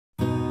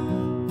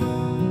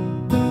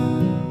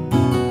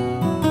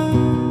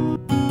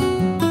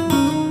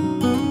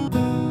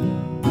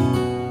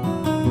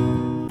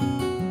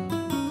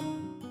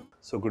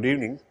good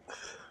evening.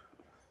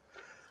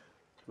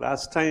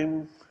 Last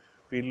time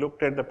we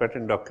looked at the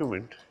patent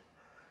document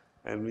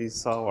and we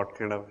saw what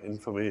kind of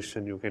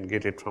information you can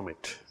get it from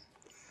it.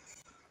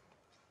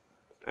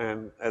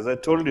 And as I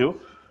told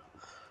you,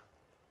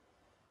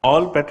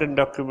 all patent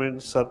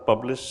documents are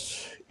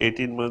published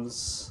 18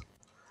 months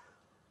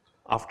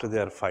after they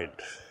are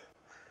filed,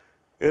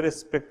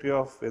 irrespective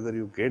of whether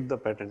you get the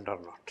patent or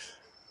not.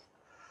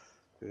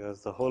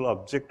 Because the whole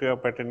objective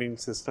of patenting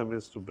system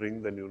is to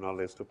bring the new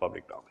knowledge to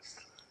public domain.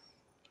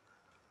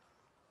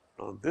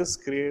 Now this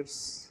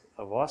creates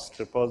a vast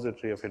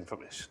repository of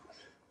information.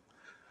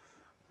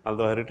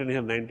 Although I written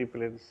here 90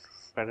 billion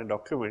patent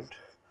document,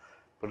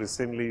 but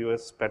recently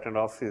US Patent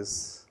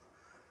Office,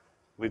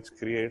 which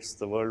creates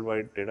the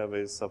worldwide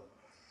database of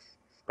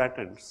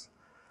patents,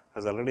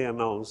 has already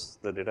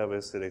announced the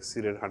database has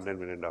exceeded 100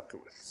 million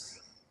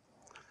documents.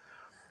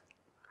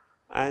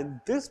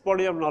 And this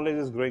body of knowledge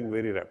is growing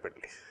very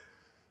rapidly.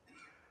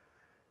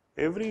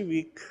 Every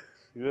week,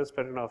 US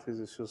Patent Office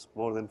issues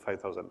more than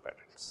 5,000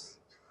 patents.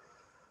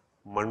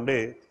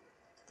 Monday,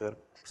 their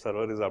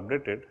server is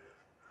updated.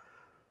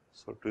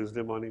 So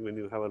Tuesday morning, when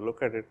you have a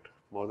look at it,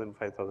 more than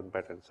 5,000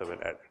 patents have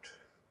been added.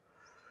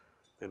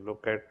 Then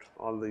look at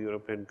all the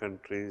European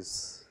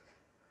countries,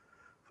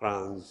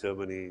 France,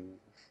 Germany,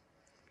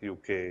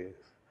 UK,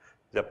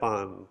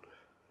 Japan,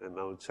 and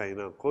now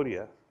China,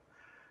 Korea.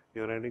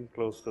 You are adding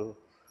close to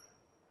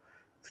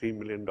 3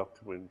 million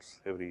documents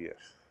every year.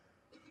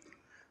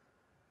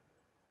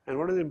 And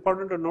what is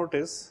important to note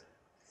is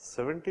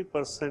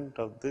 70%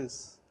 of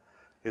this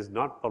is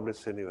not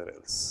published anywhere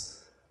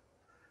else.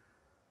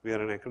 We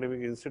are in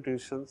academic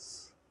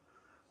institutions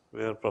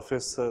where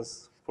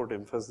professors put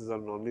emphasis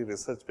on only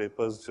research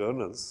papers,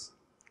 journals.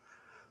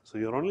 So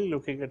you are only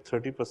looking at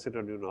 30%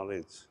 of new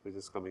knowledge which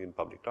is coming in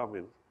public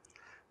domain.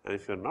 And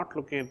if you are not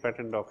looking at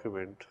patent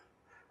document,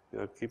 you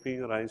are keeping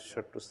your eyes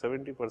shut to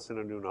 70%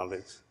 of new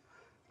knowledge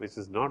which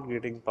is not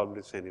getting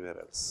published anywhere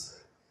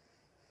else.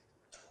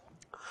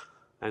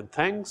 And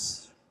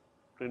thanks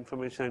to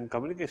information and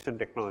communication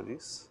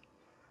technologies,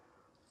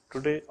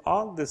 today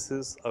all this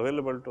is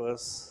available to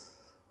us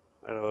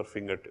at our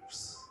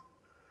fingertips.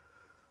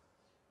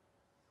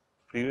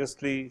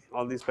 Previously,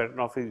 all these patent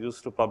offices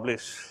used to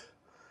publish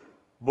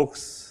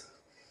books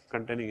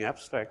containing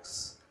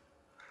abstracts,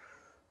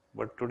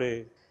 but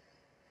today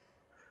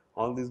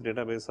all these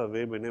databases are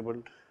web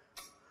enabled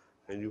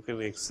and you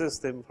can access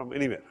them from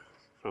anywhere,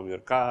 from your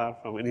car,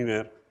 from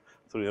anywhere,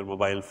 through your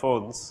mobile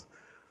phones.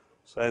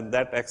 So, and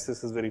that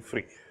access is very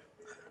free.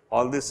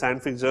 All this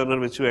scientific journal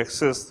which you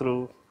access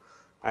through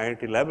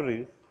IIT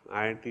library,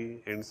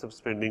 IIT ends up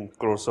spending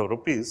crores of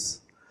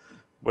rupees,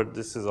 but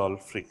this is all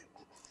free.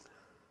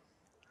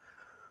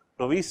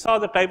 Now we saw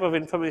the type of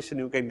information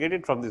you can get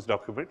it from these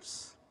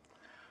documents.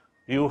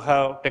 You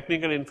have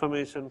technical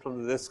information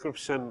from the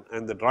description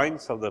and the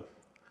drawings of the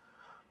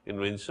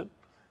invention.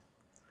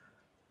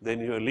 Then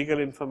you have legal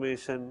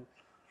information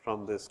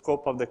from the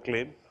scope of the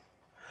claim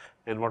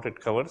and what it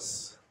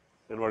covers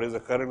and what is the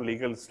current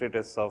legal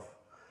status of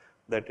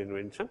that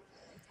invention.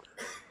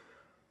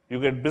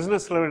 You get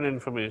business relevant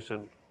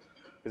information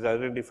which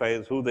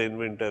identifies who the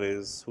inventor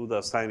is, who the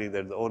assignee,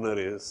 that the owner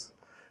is,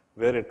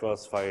 where it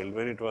was filed,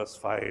 when it was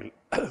filed,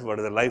 what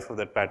is the life of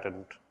that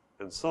patent,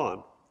 and so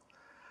on.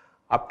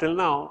 Up till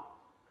now,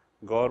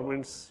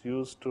 governments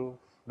used to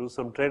do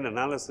some trend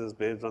analysis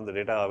based on the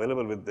data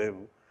available with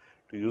them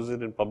to use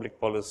it in public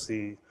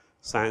policy,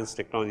 science,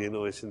 technology,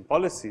 innovation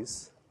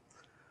policies.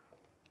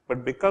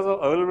 But because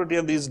of availability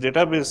of these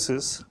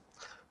databases,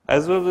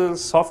 as well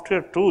as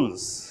software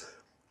tools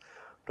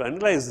to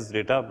analyze this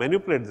data,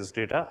 manipulate this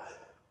data,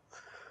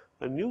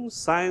 a new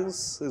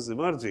science is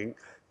emerging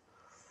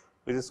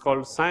which is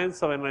called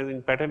science of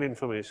analyzing patent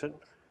information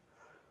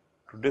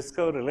to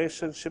discover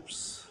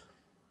relationships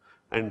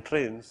and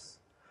trends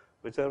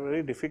which are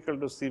very difficult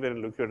to see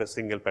when looking at a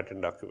single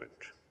patent document.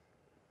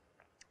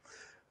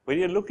 When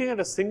you are looking at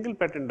a single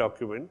patent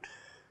document,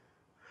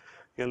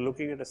 you are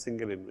looking at a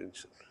single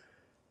invention.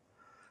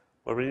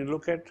 But when you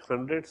look at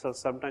hundreds or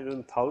sometimes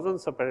even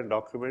thousands of patent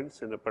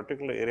documents in a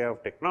particular area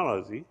of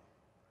technology,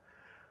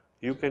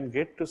 you can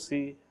get to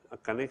see a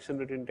connection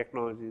between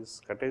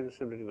technologies,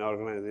 connection between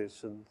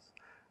organizations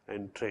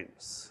and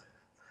trends.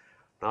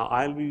 Now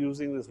I will be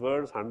using these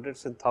words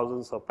hundreds and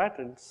thousands of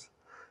patents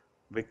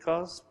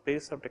because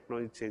pace of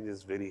technology change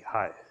is very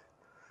high.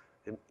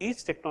 In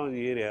each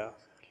technology area,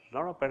 a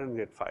lot of patents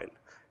get filed.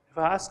 If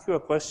I ask you a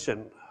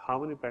question, how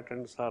many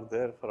patents are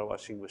there for a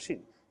washing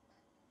machine?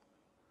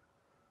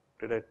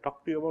 Did I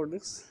talk to you about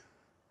this?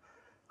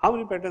 How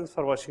many patents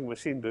for washing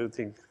machine do you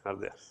think are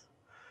there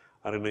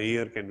or in a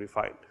year can be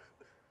filed?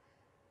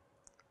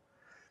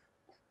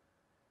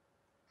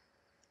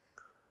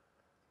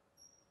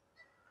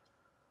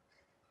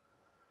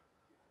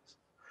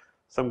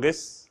 Some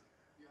guess?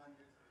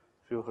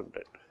 Few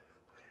hundred.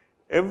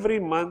 Every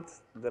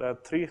month there are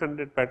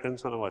 300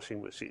 patents on a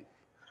washing machine.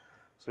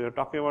 So you are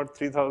talking about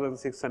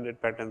 3,600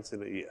 patents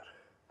in a year.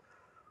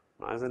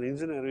 Now as an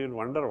engineer you will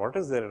wonder what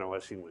is there in a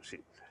washing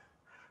machine.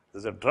 There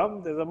is a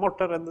drum, there is a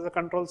motor, and there is a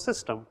control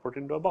system put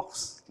into a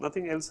box.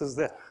 Nothing else is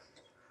there.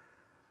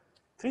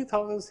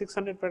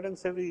 3,600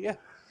 patents every year.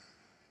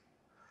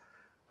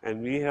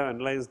 And we have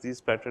analyzed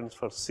these patents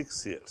for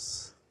 6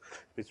 years,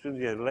 which means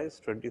we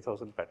analyzed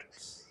 20,000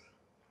 patents.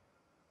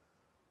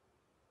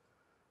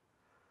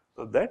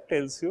 So that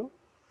tells you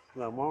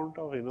the amount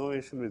of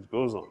innovation which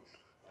goes on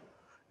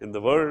in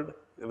the world.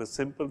 In a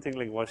simple thing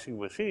like washing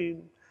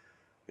machine,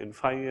 in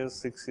 5 years,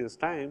 6 years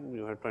time,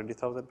 you have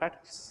 20,000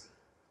 patents.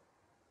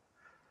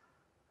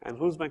 And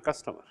who's my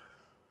customer?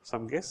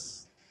 Some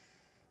guess?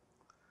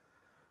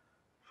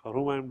 For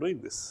whom I am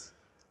doing this?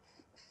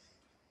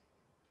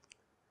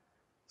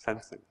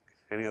 Samsung.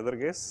 Any other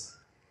guess?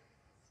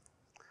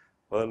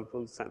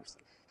 Whirlpool,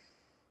 Samsung.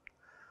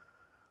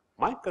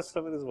 My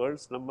customer is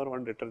world's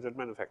 #1 detergent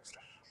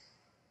manufacturer.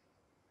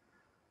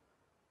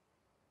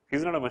 He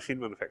is not a machine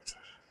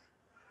manufacturer,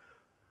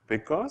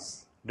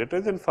 because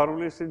detergent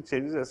formulation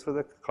changes as per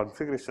the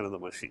configuration of the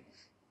machine.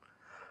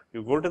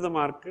 You go to the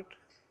market,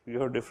 you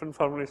have different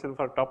formulation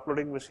for top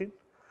loading machine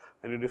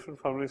and a different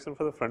formulation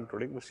for the front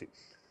loading machine.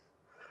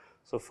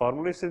 So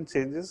formulation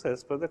changes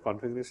as per the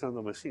configuration of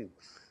the machine.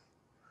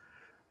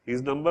 He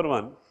is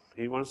 #1,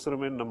 he wants to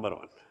remain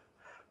 #1.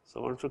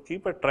 So wants to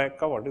keep a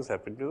track of what is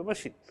happening to the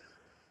machine.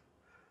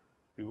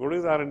 You go to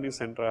his R&D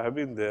center, I have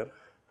been there.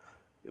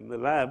 In the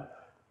lab,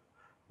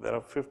 there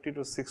are 50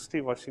 to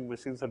 60 washing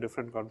machines of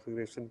different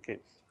configuration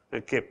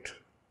kept,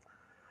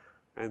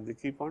 and they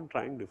keep on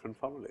trying different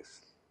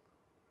formulations.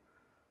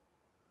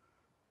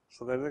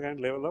 So that is the kind of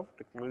level of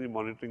technology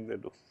monitoring they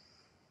do.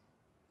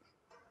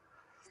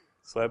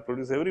 So I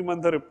produce every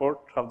month a report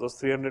of those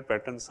 300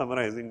 patents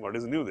summarizing what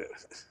is new there.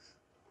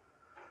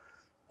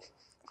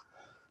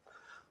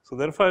 So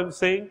therefore, I am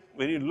saying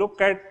when you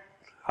look at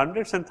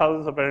hundreds and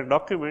thousands of patent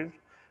documents,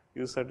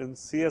 you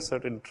see a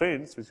certain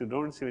trends which you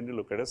do not see when you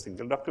look at a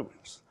single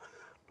document.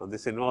 Now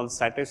this involves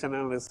citation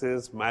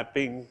analysis,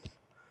 mapping,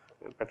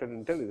 and patent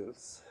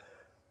intelligence.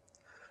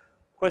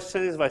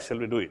 Question is, why shall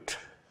we do it?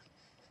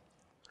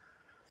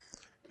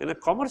 In a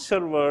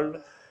commercial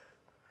world,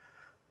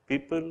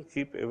 people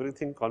keep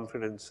everything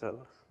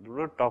confidential, do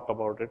not talk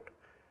about it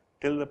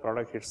till the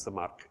product hits the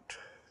market.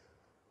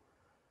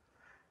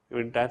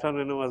 When Tata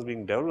Nano was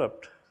being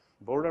developed,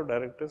 board of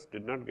directors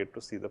did not get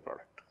to see the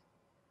product,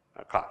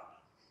 a car.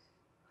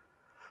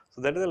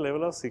 So that is the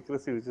level of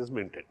secrecy which is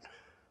maintained.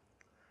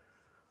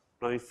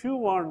 Now if you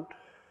want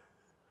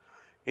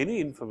any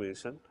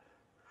information,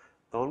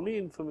 the only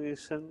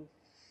information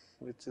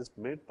which is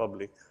made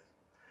public,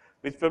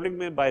 which public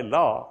made by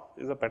law,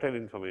 is a patent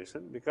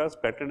information, because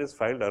patent is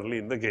filed early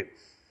in the game.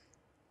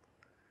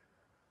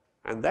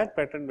 And that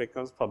patent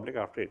becomes public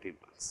after 18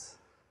 months.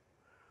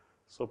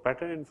 So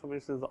patent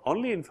information is the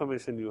only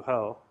information you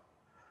have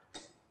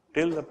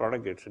till the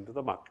product gets into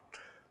the market.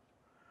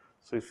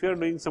 So if you are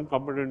doing some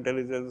computer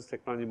intelligence,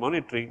 technology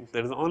monitoring,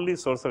 that is the only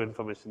source of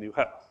information you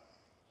have.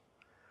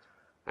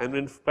 And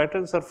when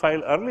patents are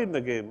filed early in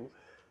the game,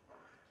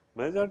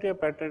 majority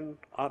of patents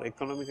are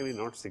economically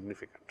not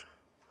significant.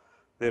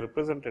 They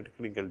represent a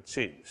technical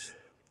change.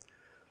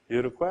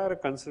 You require a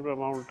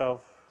considerable amount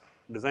of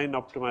design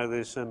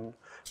optimization,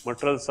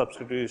 material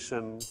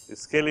substitution,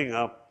 scaling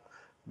up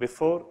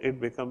before it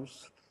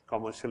becomes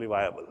commercially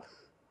viable.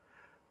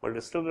 But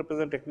it still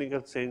represents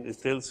technical change,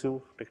 it tells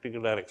you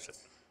technical direction.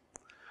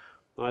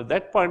 Now at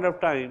that point of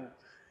time,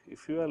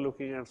 if you are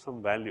looking at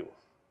some value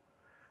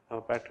of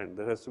a patent,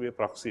 there has to be a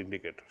proxy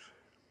indicator.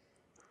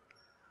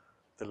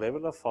 The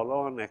level of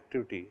follow-on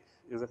activity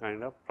is a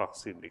kind of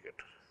proxy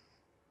indicator.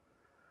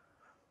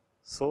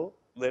 So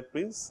that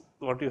means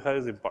what you have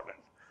is important.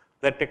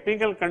 The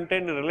technical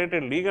content and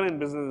related legal and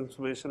business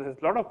information has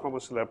a lot of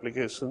commercial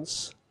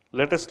applications.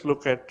 Let us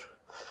look at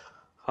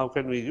how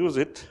can we use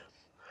it.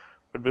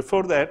 But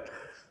before that,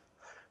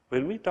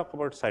 when we talk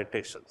about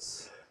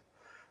citations,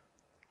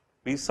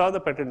 we saw the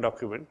patent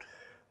document.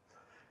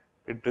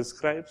 It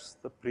describes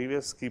the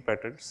previous key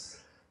patents,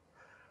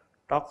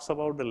 talks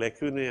about the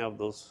lacunae of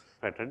those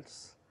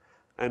patents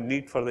and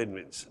need for the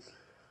invention.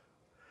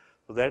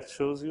 So that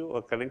shows you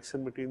a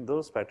connection between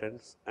those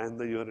patents and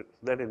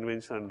that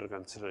invention under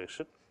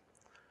consideration.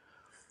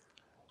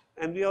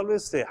 And we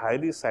always say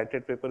highly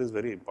cited paper is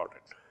very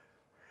important.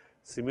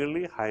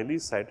 Similarly, highly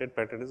cited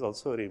patent is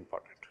also very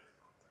important.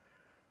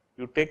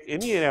 You take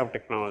any area of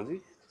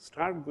technology,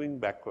 start going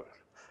backward.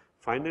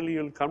 Finally,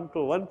 you will come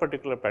to one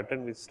particular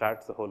patent which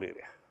starts the whole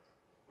area.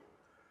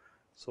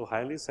 So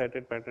highly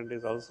cited patent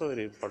is also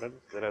very important.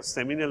 There are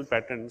seminal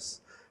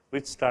patents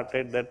which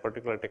started that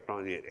particular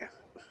technology area.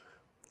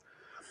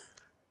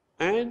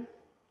 And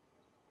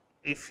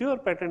if your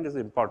patent is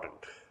important,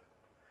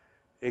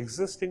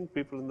 existing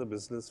people in the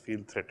business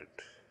feel threatened.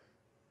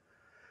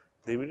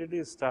 They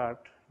immediately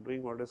start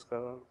doing what is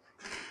called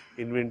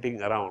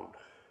inventing around,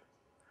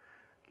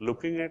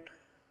 looking at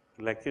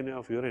lacunae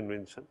of your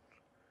invention,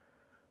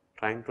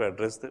 trying to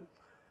address them,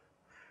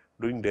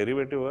 doing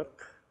derivative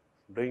work,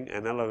 doing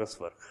analogous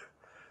work,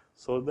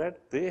 so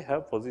that they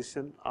have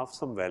position of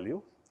some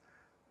value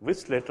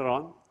which later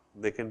on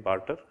they can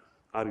barter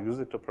or use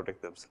it to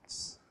protect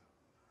themselves.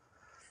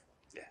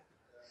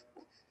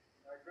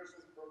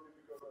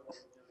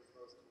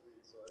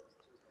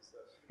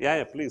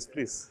 Yeah, please,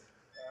 please.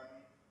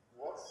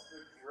 What's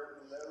the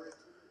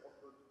granularity of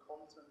the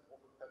content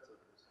of a pattern?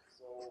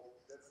 So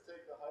let's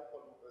take the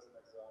Hyperloop as an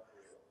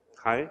example.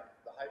 Hi.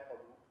 The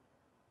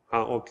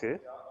Hyperloop. Okay.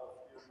 Yeah, of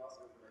Elon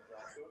Musk as an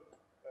example.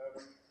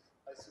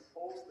 I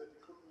suppose that you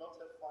could not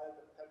have filed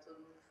a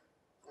patent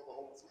for the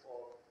whole,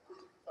 or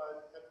could you file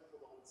a patent for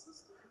the whole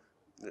system?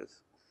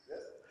 Yes.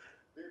 Yes?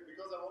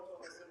 Because I want to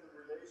understand the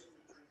relation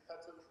between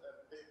patents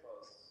and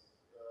papers.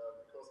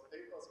 Because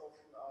papers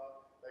often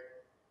are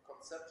like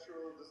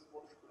conceptual, this is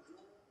what you could do,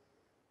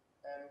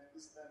 and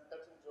is then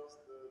patent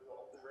just the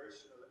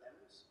operational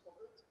end of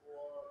it,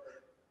 or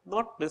like?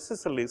 Not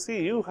necessarily.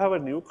 See, you have a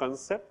new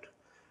concept.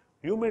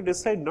 You may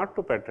decide not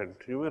to patent.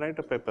 You may write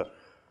a paper.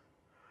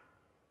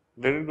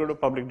 Let it go to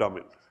public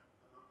domain.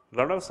 A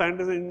lot of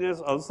scientists and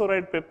engineers also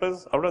write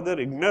papers out of their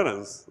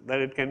ignorance that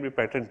it can be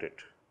patented.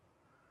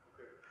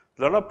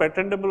 A lot of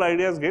patentable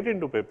ideas get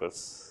into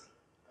papers.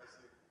 I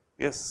see.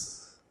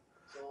 Yes.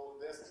 So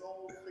there's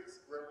no fixed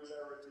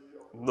granularity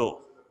of No.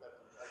 what is in a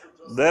patent. I could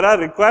just There are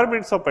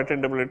requirements of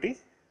patentability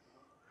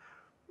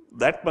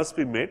that must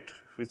be met,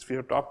 which we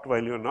have talked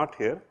while you are not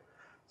here.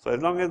 So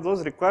as long as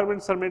those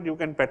requirements are met, you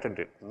can patent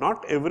it.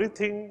 Not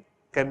everything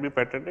can be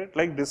patented,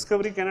 like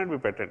discovery cannot be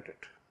patented.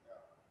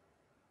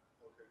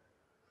 Okay.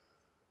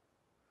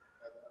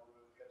 And I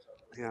will catch up.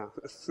 Yeah.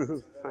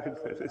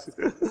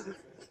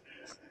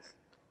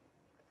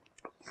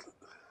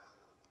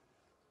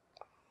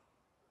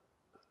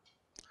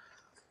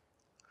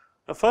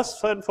 The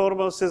first and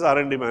foremost is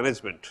R&D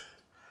management.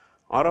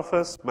 All of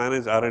us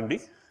manage R&D.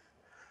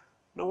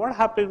 Now what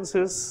happens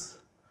is,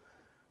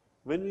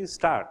 when we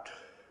start,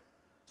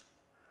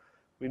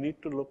 we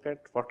need to look at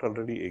what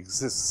already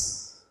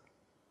exists.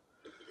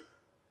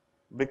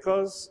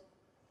 Because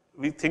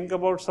we think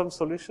about some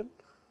solution,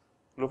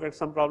 look at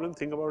some problem,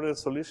 think about a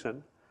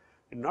solution,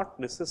 and not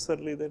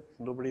necessarily that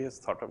nobody has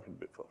thought of it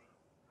before.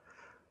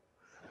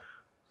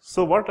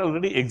 So what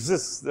already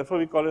exists, therefore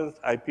we call it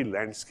IP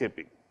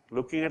landscaping,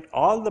 looking at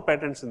all the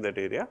patents in that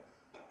area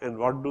and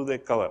what do they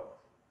cover,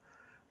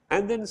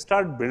 and then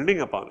start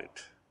building upon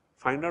it.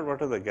 Find out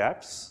what are the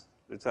gaps,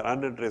 which are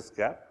unaddressed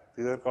gap,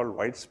 these are called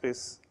white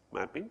space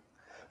mapping,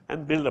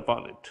 and build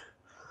upon it.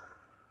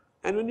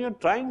 And when you are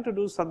trying to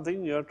do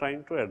something, you are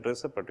trying to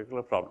address a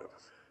particular problem.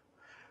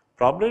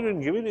 Problem in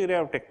given area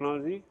of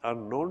technology are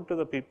known to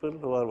the people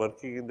who are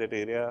working in that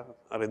area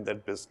or in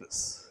that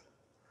business.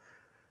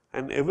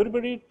 And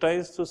everybody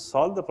tries to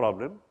solve the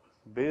problem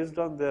based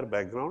on their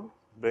background,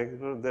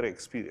 based on their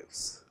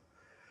experience.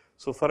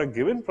 So for a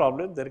given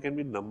problem, there can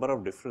be number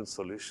of different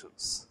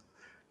solutions.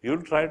 You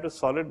will try to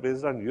solve it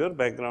based on your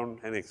background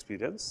and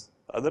experience.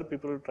 Other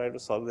people will try to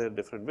solve it a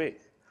different way.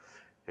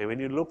 And when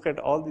you look at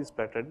all these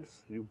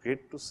patterns, you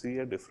get to see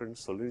a different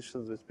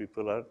solutions which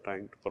people are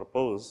trying to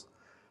propose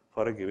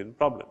for a given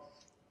problem.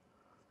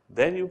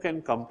 Then you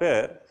can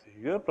compare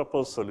your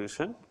proposed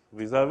solution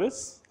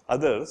vis-a-vis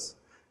others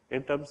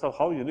in terms of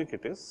how unique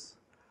it is,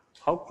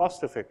 how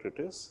cost effective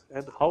it is,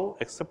 and how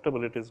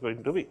acceptable it is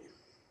going to be.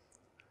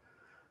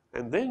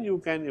 And then you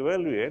can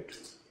evaluate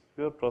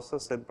your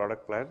process and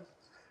product plan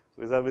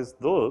vis-a-vis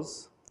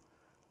those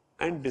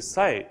and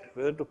decide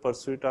whether to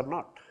pursue it or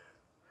not.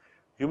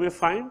 You may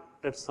find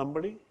that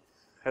somebody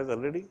has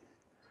already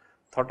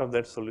thought of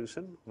that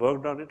solution,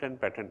 worked on it and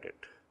patented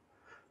it.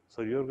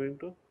 So you are going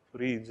to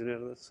re-engineer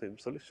the same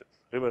solution,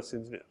 reverse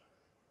engineer.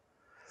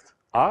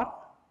 Or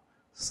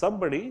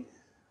somebody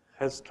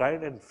has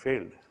tried and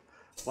failed.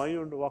 Why you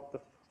want to walk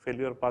the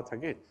failure path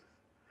again?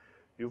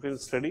 You can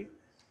study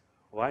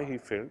why he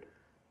failed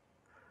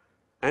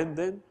and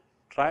then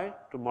try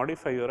to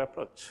modify your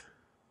approach.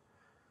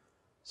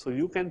 So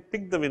you can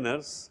pick the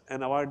winners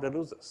and avoid the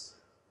losers.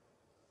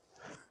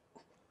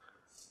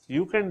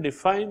 You can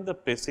define the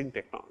pacing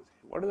technology.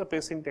 What is the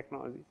pacing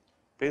technology?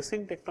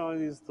 Pacing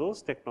technology is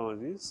those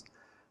technologies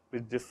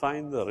which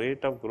define the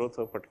rate of growth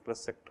of a particular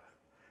sector.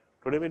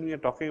 Today when we are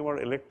talking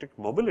about electric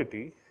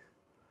mobility,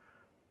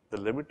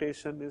 the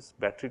limitation is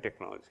battery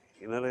technology,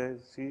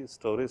 energy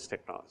storage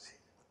technology.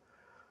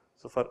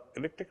 So for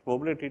electric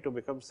mobility to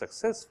become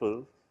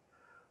successful,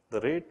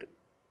 the rate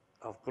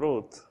of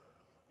growth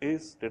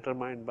is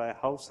determined by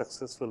how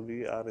successful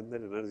we are in the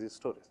energy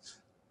storage.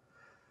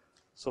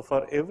 So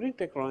for every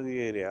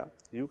technology area,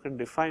 you can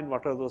define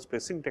what are those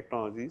pacing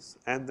technologies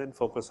and then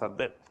focus on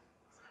them.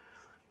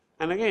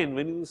 And again,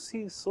 when you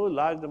see so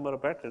large number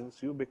of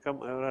patents, you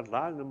become a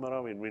large number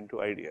of inventive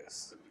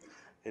ideas.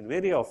 And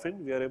very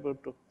often, we are able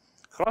to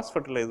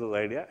cross-fertilize those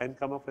ideas and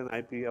come up with an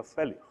IP of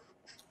value.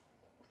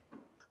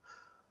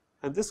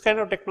 And this kind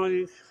of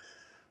technology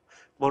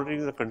monitoring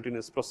is a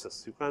continuous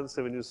process. You can't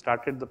say when you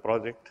started the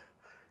project,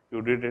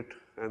 you did it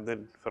and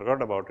then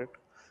forgot about it.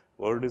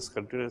 World is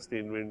continuously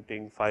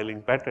inventing,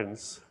 filing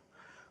patents.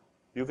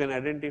 You can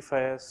identify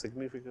a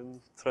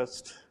significant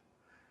thrust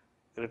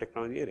in a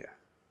technology area.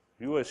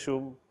 You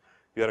assume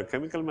you are a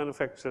chemical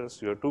manufacturer,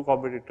 you have two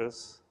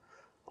competitors,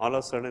 all of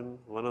a sudden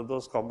one of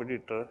those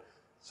competitors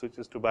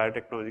switches to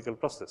biotechnological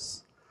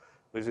process,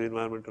 which is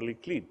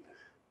environmentally clean,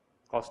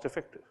 cost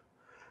effective.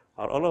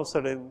 or all of a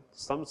sudden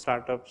some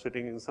startup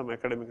sitting in some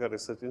academic or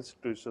research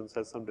institutions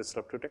has some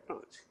disruptive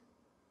technology.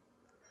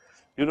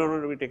 You don't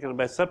want to be taken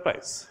by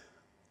surprise.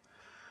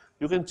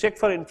 You can check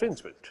for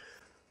infringement.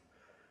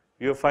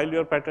 You have filed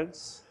your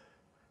patents,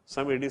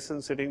 some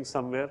Edison sitting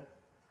somewhere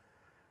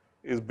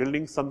is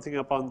building something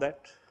upon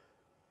that,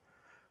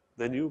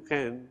 then you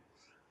can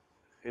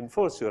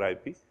enforce your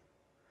IP.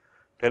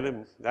 Tell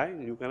him, guy,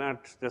 you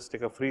cannot just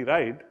take a free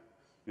ride.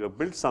 You have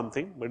built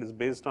something, but it's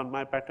based on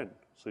my patent,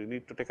 so you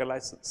need to take a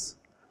license.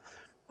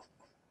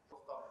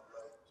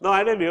 No,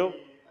 I tell you,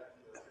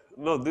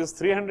 no, these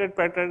 300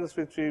 patents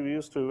which we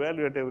used to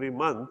evaluate every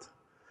month,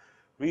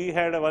 we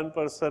had a one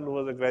person who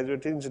was a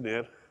graduate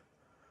engineer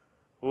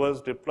who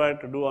was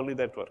deployed to do only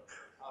that work.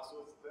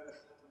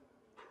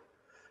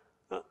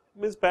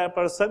 Means a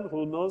person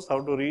who knows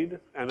how to read,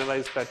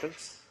 analyze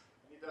patterns.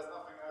 He does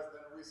nothing else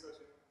than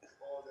researching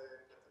all the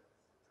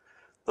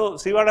patterns. No,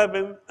 see what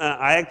happened?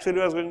 I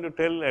actually was going to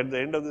tell at the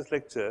end of this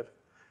lecture,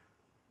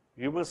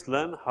 you must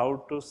learn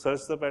how to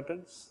search the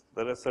patterns.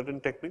 There are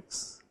certain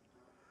techniques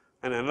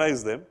and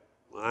analyze them.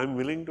 I am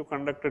willing to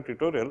conduct a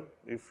tutorial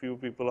if you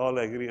people all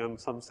agree on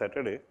some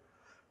Saturday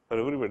for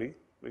everybody,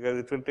 because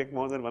it will take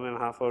more than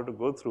 1.5 hours to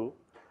go through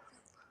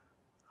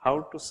how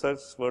to search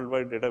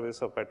worldwide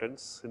database of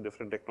patents in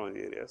different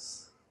technology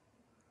areas.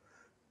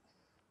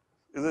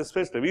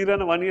 Especially, we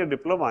run a 1-year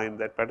diploma in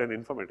that patent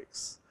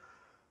informatics.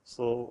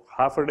 So,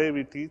 half a day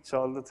we teach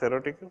all the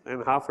theoretical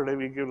and half a day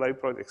we give live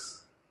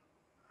projects.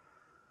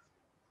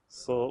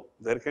 So,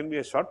 there can be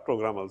a short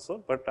program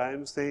also, but I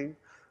am saying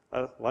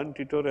one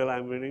tutorial I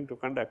am willing to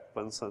conduct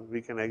once we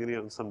can agree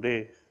on some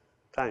day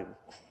time.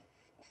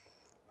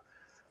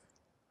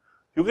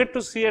 You get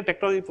to see a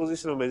technology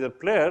position of major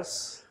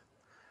players.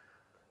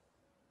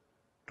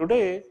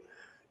 Today,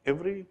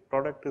 every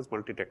product is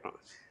multi-technology.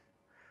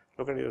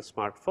 Look at your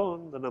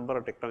smartphone, the number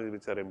of technologies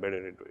which are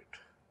embedded into it.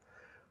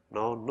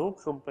 Now, no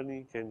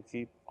company can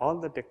keep all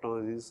the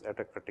technologies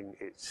at a cutting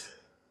edge.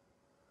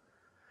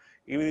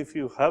 Even if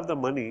you have the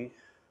money,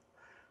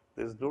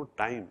 there is no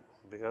time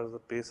because the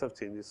pace of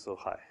change is so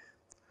high.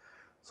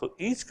 So,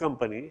 each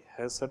company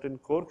has certain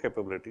core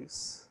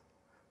capabilities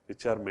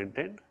which are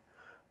maintained,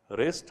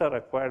 rest are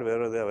acquired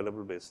wherever they are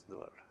available based in the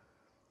world.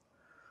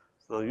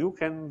 Now, you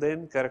can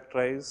then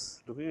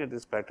characterize, looking at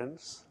these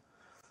patterns,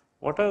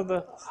 what are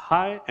the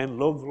high and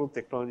low growth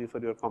technology for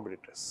your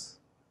competitors?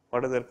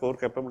 What are their core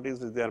capabilities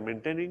which they are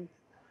maintaining?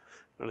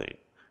 Right.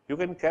 You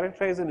can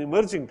characterize an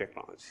emerging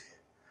technology.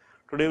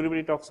 Today,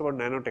 everybody talks about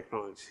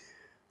nanotechnology.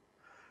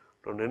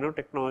 Now,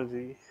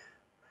 nanotechnology,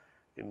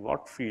 in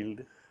what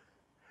field,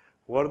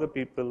 who are the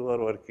people who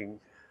are working,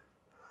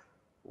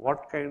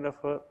 what kind of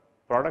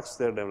products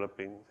they are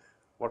developing,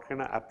 what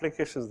kind of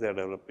applications they are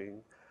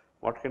developing,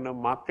 what kind of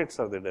markets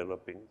are they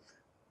developing,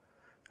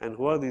 and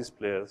who are these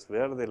players,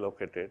 where are they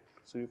located.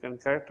 So, you can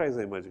characterize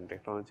the emerging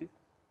technology.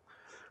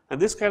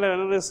 And this kind of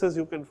analysis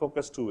you can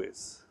focus two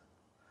ways.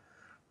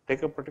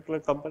 Take a particular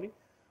company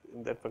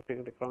in that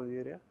particular technology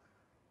area,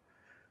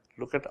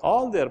 look at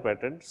all their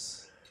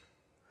patents,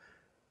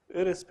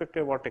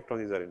 irrespective of what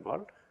technologies are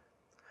involved.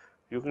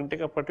 You can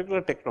take a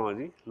particular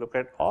technology, look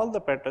at all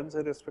the patents,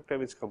 irrespective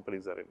of which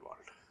companies are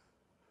involved.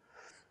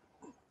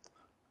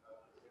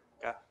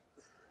 Yeah,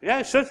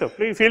 yeah, sure,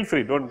 please feel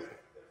free. Don't.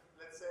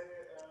 Let's say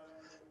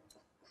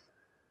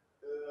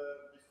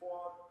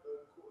before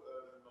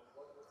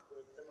what was the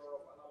camera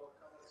of analog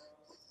cameras?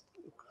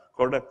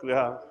 Kodak,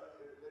 yeah.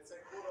 Let's say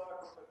Kodak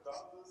would have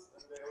done this,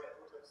 and they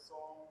would have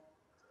shown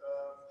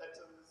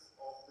patents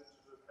of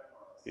digital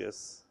cameras.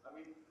 Yes. I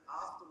mean,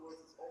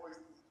 afterwards, it's always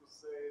easy to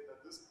say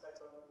that this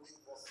pattern was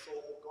so,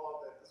 oh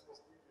God, that this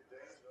was really a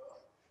danger.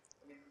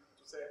 I mean,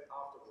 to say it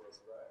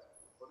afterwards, right?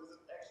 But is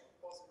it actually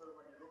possible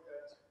when you look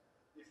at,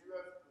 if you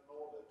have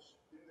knowledge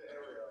in the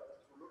area,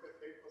 to look at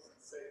papers and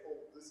say,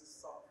 oh, this is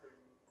something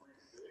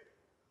really big?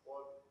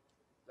 Or,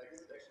 like,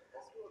 is it actually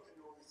possible, or can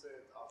you only say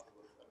it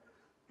afterwards? I mean,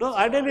 No,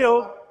 I tell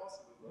you,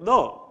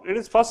 no, it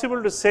is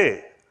possible to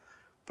say.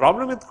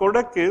 Problem with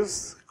Kodak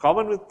is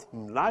common with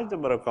large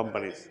number of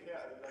companies.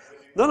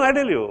 No, I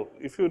tell you,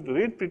 if you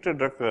read Peter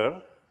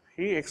Drucker,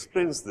 he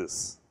explains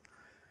this.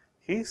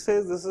 He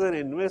says this is an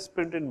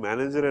investment in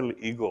managerial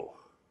ego.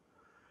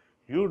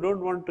 You don't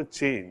want to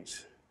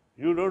change.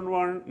 You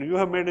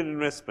have made an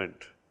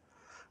investment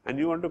and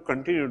you want to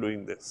continue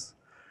doing this.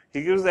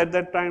 He gives at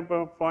that time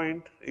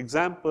point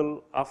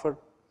example of a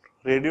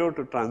radio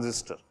to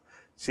transistor,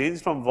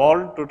 change from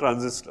wall to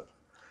transistor.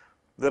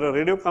 There are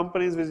radio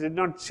companies which did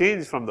not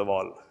change from the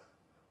wall,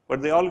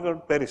 but they all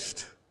got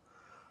perished.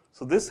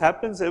 So this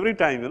happens every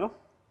time, you know.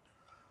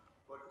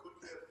 But could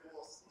we have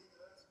foreseen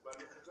it by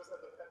looking just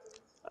at the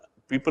patterns?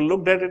 People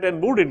looked at it and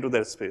moved into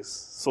that space.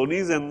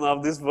 Sony's and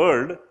of this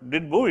world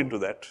did move into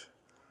that.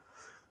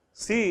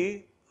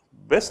 See,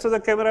 best of the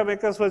camera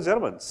makers were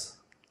Germans,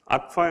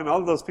 Agfa and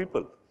all those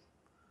people.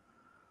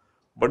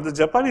 But the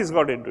Japanese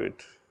got into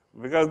it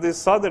because they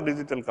saw the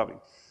digital coming.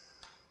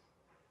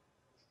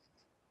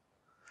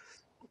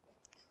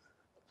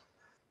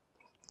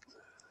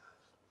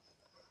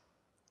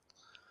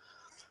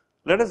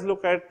 Let us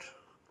look at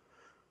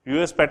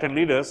US patent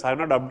leaders. I have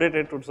not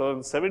updated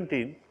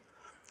 2017.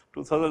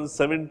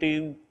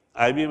 2017,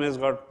 IBM has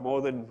got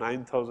more than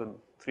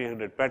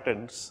 9,300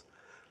 patents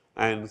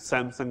and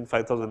Samsung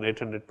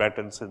 5,800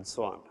 patents and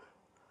so on.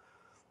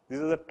 These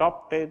are the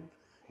top 10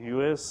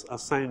 US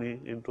assignee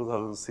in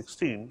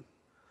 2016.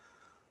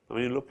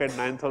 When you look at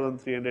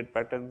 9,300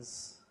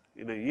 patents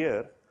in a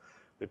year,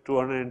 with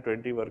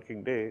 220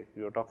 working day,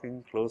 you are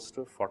talking close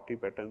to 40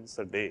 patents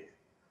a day,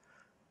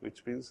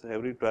 which means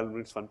every 12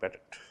 minutes one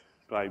patent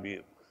to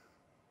IBM.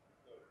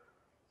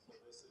 So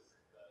this is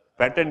the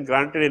Patent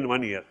granted in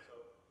 1 year.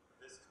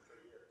 this is per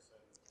year. So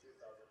in 2016,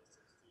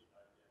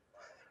 IBM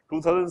filed.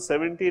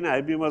 2017,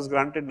 IBM was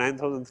granted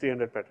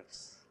 9,300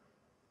 patents.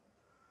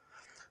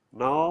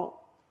 Now,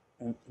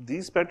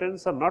 these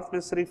patents are not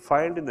necessarily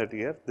filed in that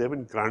year, they have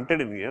been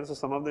granted in a year, so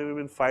some of them have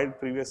been filed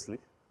previously.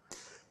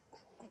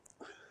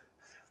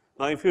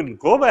 Now, if you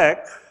go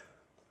back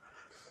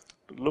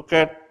to look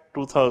at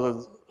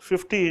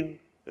 2015,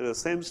 the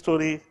same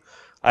story,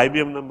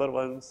 IBM number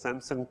 1,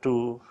 Samsung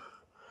 2,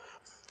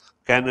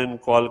 Canon,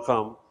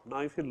 Qualcomm. Now,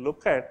 if you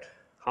look at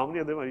how many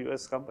of them are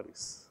US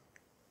companies,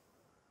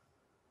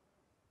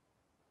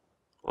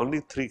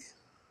 only 3.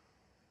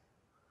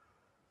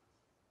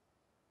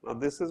 Now,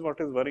 this is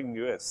what is worrying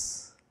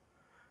US.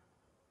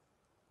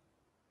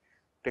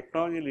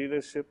 Technology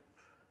leadership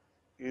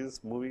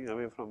is moving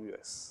away from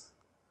US.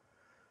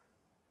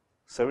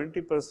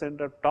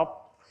 70% of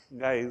top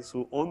guys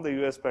who own the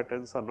US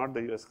patents are not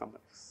the US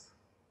companies.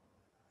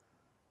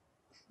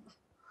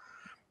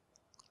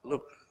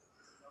 Look,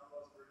 These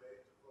numbers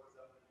relate to, for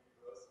example,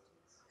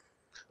 universities.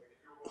 Like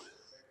if you want to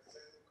make a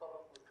second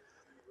column with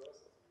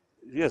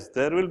universities. yes,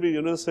 there will be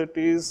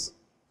universities.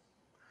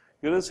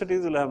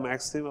 Universities will have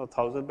maximum of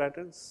 1,000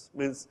 patents.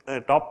 Means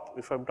top,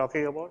 if I'm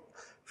talking about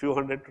few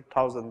hundred to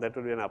 1,000, that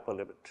will be an upper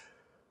limit.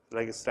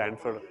 Like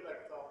Stanford, Only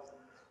like 1,000.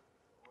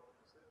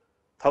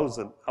 What you said?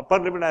 1,000. Upper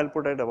limit I'll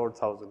put at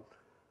about 1,000.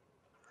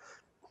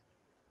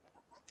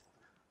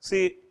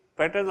 See,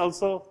 patents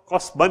also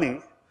cost money.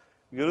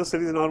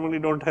 Universities normally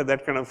don't have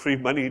that kind of free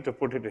money to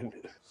put it in.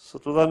 So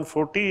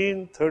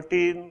 2014,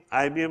 13,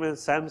 IBM and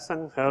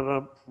Samsung have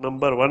a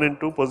number 1 and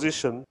 2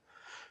 position.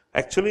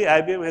 Actually,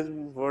 IBM has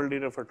been world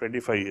leader for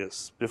 25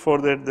 years.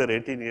 Before that, their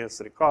 18 years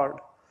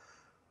record.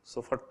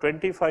 So for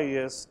 25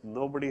 years,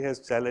 nobody has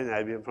challenged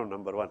IBM from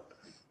number 1.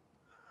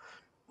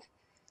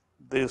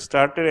 They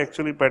started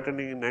actually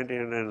patenting in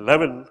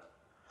 1911.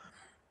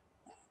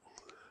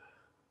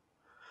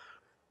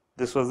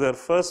 This was their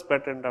first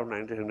patent of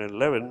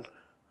 1911.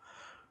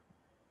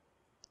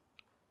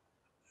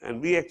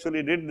 And we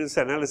actually did this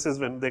analysis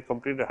when they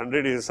completed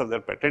 100 years of their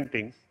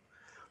patenting.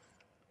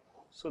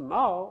 So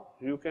now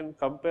you can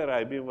compare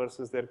IBM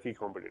versus their key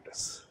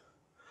competitors.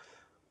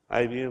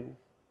 IBM,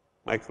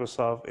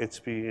 Microsoft,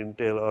 HP,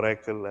 Intel,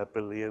 Oracle,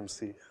 Apple,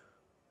 EMC.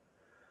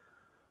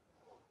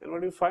 And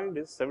what you find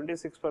is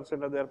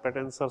 76% of their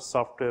patents are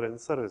software and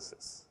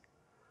services,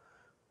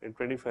 and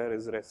 25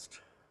 is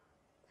rest.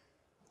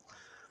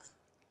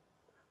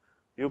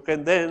 You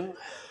can then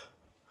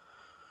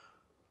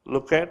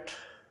look at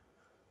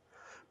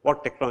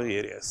what technology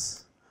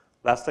areas.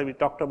 Last time we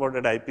talked about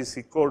that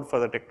IPC code for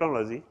the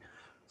technology.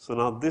 So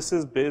now this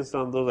is based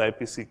on those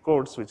IPC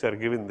codes which are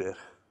given there.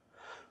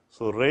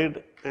 So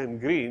red and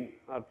green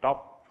are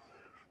top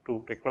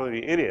 2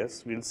 technology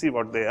areas. We'll see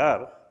what they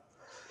are.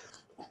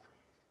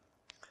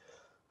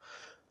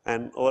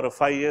 And over a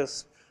 5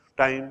 years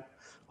time,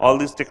 all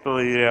these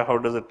technology area, how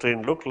does the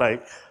trend look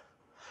like?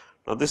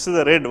 Now this is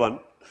the red one,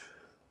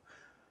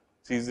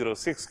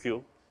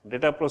 G06Q,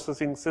 data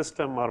processing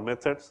system or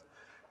methods,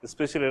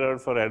 especially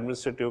allowed for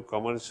administrative,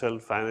 commercial,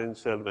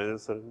 financial,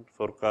 management,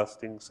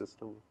 forecasting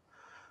system,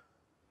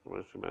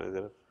 commercial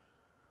manager,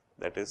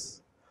 that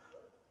is,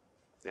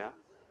 yeah.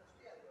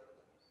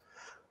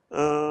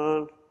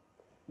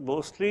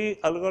 Mostly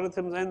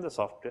algorithms and the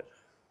software,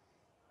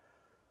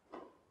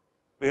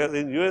 because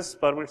in US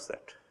permits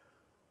that.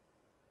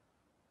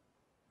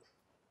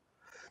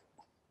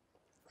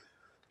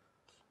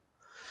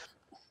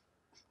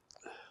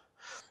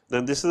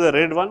 Then this is the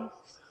red one,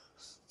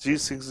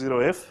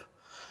 G60F,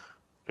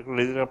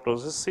 data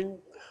processing,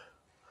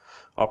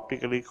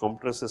 optically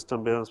compressed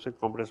system based on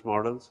complex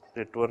models,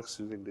 networks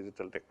using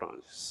digital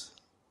technologies.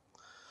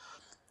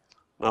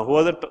 Now, who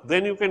are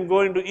then you can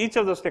go into each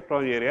of those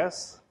technology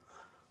areas,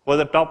 who are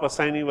the top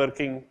assignee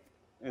working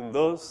in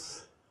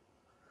those.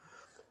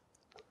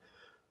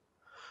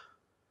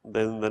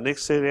 Then the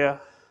next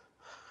area,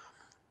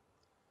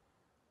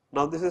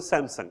 now this is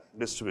Samsung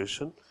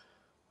distribution.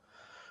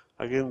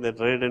 Again, that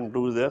red and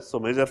blue is there. So,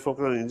 major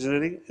focus on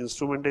engineering,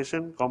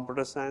 instrumentation,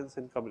 computer science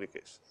and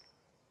communication.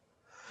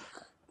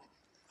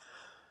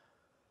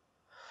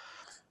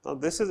 Now,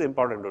 this is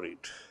important to read.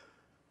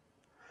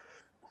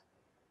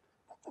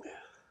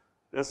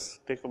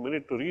 Just take a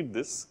minute to read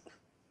this.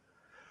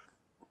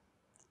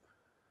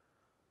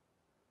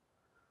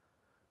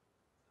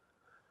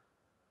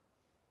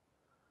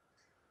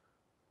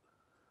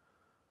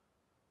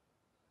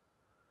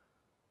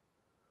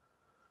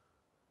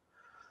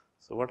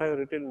 So, what I have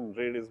written in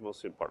red is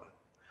most important.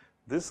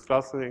 This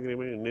cross-licensing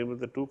agreement enables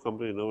the two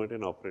companies to innovate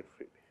and operate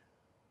freely.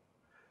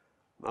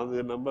 Now, they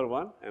are number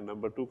 1 and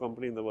number 2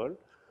 company in the world.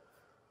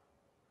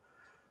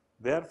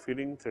 They are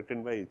feeling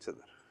threatened by each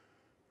other.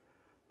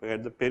 But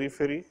at the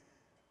periphery,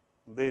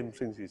 they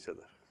infringe each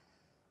other.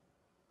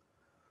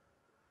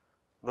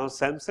 Now,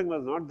 Samsung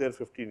was not there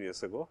 15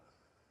 years ago,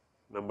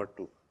 number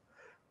 2.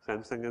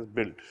 Samsung has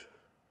built.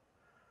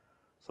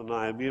 So, now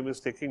IBM is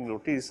taking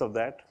notice of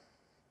that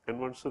and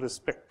wants to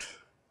respect.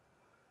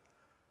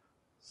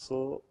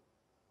 So,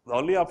 the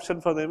only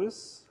option for them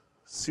is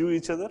sue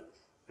each other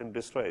and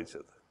destroy each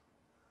other.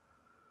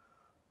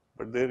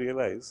 But they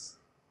realize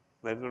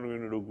that is not going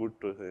to do good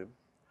to them.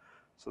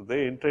 So,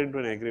 they enter into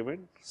an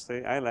agreement,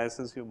 say I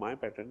license you my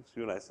patents,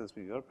 you license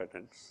me your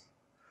patents,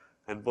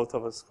 and both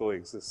of us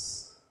coexist. Is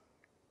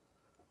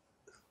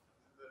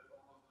that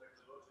almost like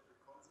the logical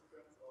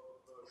consequence of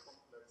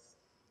the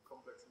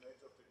complex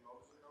nature of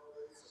technology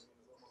nowadays? I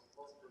mean, it's almost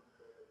possible to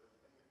create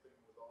anything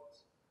without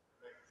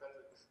like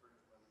patent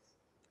infringements.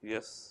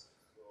 Yes,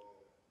 So,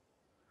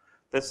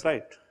 that's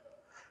right.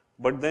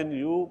 But then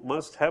you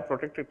must have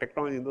protected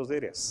technology in those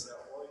areas.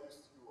 yeah, or you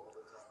sue all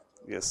the time.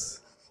 So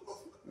Yes,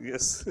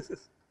 yes.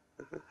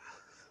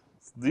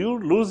 You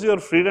lose your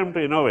freedom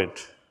to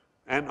innovate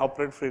and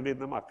operate freely in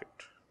the market.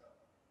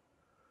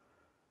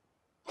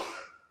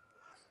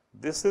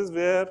 This is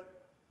where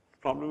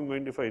problem is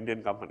going to for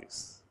Indian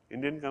companies.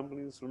 Indian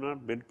companies do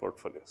not build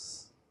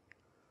portfolios.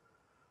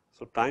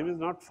 So, time is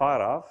not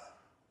far off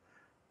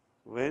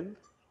when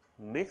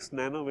next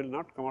Nano will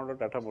not come out of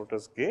Tata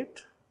Motors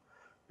gate,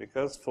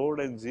 because Ford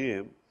and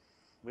GM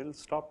will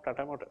stop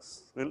Tata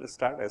Motors, will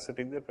start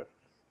asserting their patents.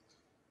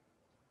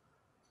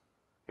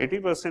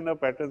 80%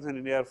 of patents in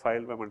India are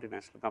filed by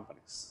multinational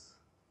companies.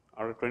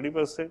 Out of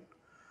 20%,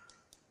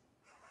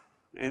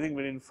 anything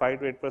between 5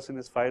 to 8%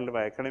 is filed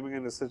by academic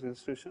and research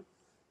institution,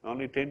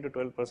 only 10 to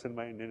 12%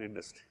 by Indian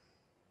industry.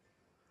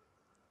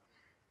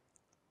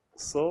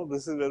 So,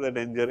 this is where the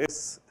danger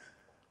is.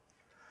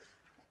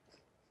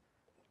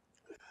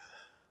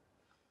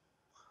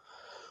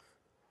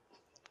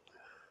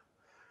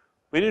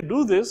 When you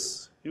do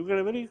this, you get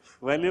a very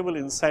valuable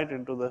insight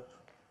into the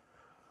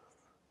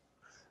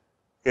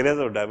areas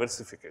of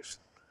diversification.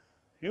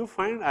 You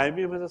find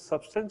IBM has a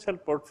substantial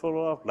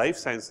portfolio of life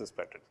sciences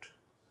patent.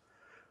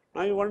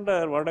 Now, you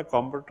wonder what a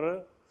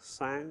computer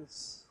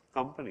science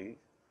company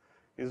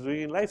is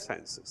doing in life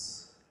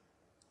sciences.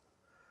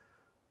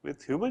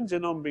 With human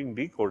genome being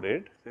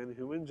decoded, and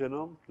human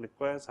genome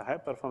requires a high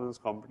performance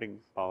computing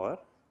power,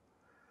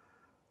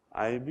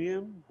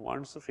 IBM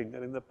wants a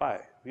finger in the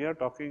pie. We are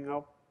talking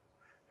of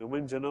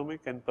human genomic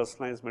and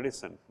personalized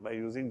medicine by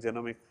using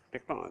genomic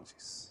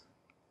technologies.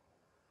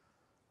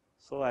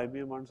 So,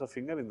 IBM wants a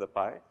finger in the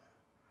pie.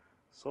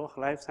 So,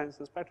 life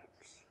sciences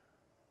patents.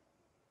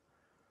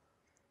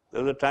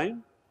 There was a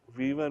time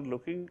we were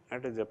looking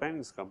at a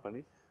Japanese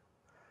company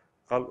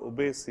called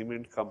Ube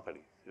Cement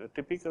Company, a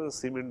typical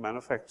cement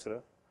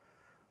manufacturer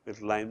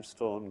with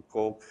limestone,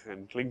 coke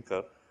and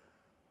clinker.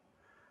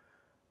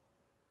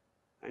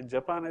 And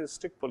Japan has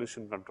strict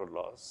pollution control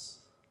laws.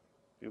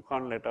 You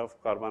can't let off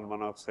carbon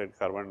monoxide,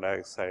 carbon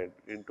dioxide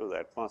into the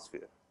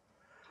atmosphere.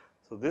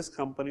 So, this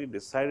company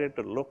decided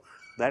to look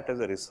that as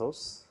a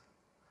resource,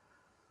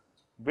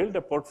 build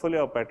a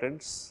portfolio of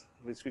patents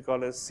which we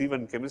call as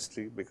C1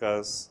 chemistry,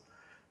 because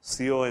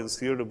CO and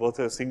CO2 both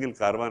have single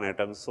carbon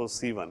atoms, so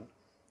C1.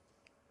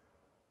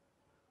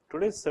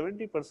 Today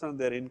 70% of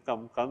their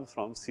income comes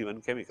from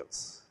C1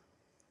 chemicals.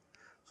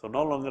 So,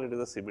 no longer it is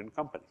a cement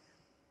company.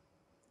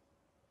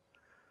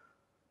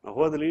 Now,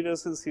 who are the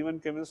leaders in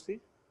C1 chemistry?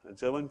 A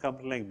German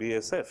company like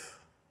BASF.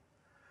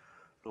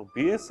 Now,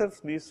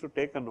 BASF needs to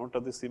take a note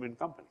of the cement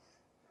company,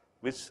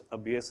 which a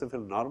BASF will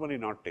normally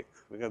not take,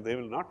 because they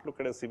will not look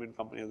at a cement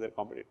company as their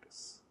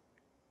competitors.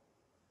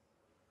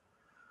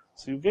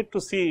 So, you get to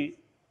see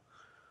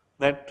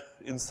that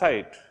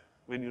insight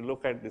when you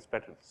look at these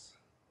patents.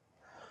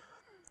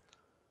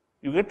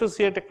 You get to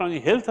see a technology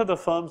health of the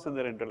firms and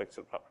their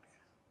intellectual property,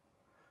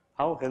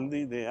 how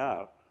healthy they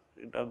are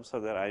in terms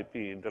of their IP,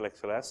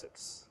 intellectual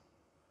assets.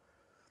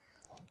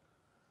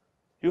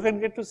 You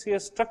can get to see a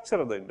structure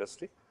of the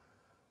industry.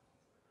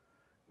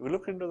 If you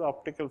look into the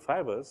optical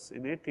fibers,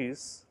 in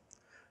 80s,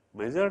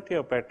 majority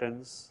of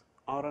patents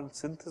are on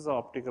synthesis of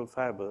optical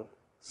fiber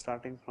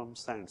starting from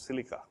sand,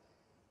 silica.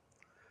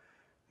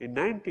 In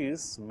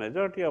 90s,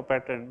 majority of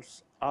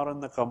patents are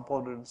on the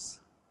components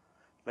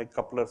like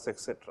couplers,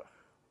 etc.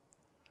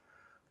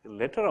 And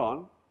later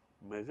on,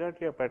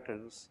 majority of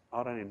patents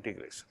are on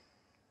integration.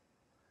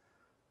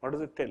 What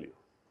does it tell you?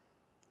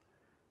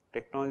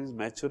 Technology is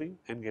maturing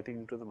and getting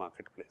into the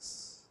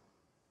marketplace.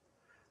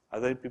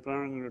 Other people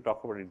are not going to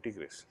talk about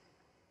integration.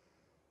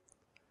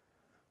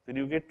 Then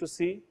you get to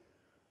see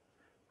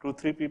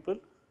 2-3 people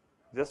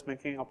just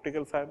making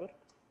optical fiber,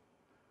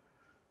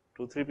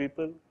 2-3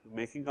 people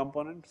making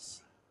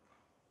components,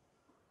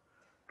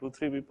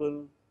 2-3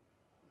 people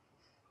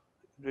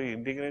doing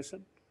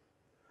integration,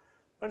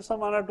 but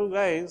some 1 or 2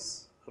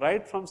 guys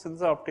right from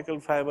synthesis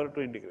optical fiber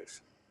to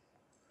integration.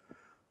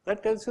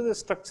 That tells you the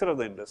structure of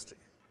the industry.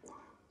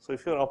 So,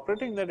 if you are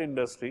operating that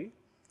industry,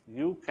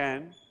 you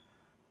can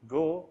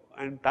go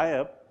and tie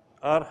up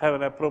or have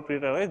an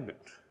appropriate arrangement.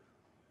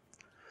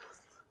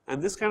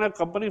 And this kind of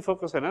company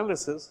focus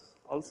analysis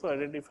also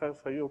identifies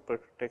for you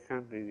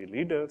technology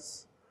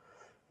leaders,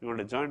 you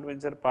want a joint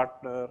venture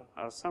partner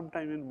or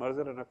sometime in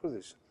merger and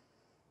acquisition.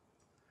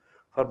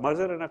 For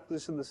merger and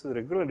acquisition, this is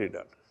regularly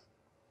done.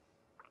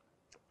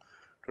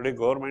 Today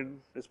government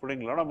is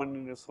putting a lot of money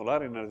into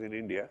solar energy in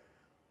India,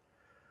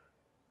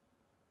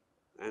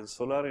 and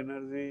solar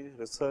energy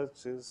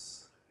research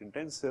is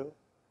intensive,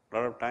 a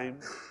lot of time,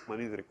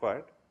 money is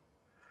required.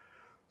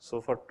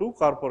 So, for two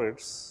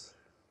corporates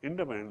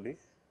independently,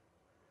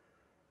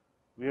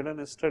 we have done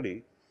a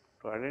study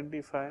to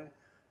identify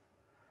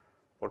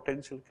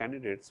potential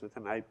candidates with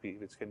an IP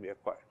which can be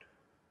acquired.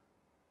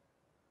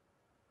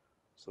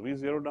 So, we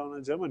zeroed down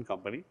a German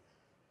company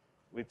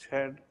which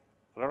had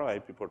a lot of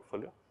IP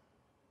portfolio.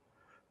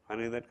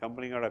 Finally, that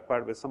company got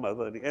acquired by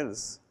somebody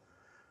else,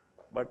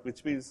 but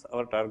which means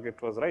our target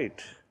was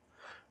right,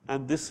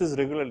 and this is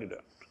regularly done.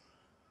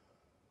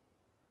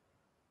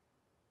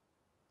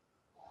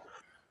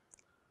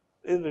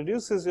 It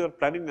reduces your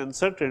planning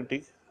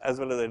uncertainty as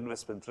well as the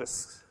investment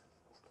risks.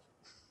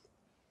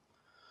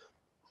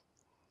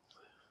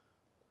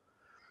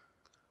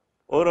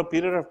 Over a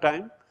period of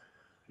time,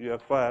 you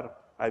acquire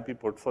IP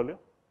portfolio,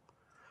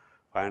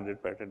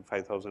 500 patents,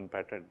 5,000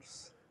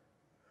 patents.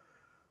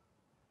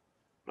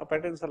 Now,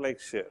 patents are like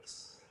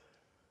shares.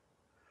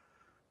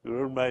 You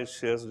don't buy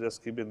shares,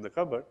 just keep in the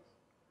cupboard.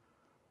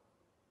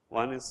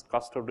 One is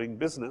cost of doing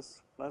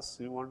business, plus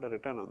you want a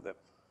return on them.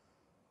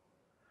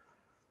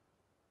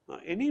 Now,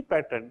 any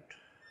patent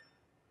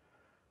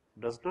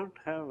does not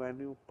have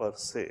value per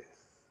se.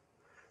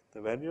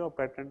 The value of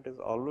patent is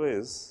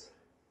always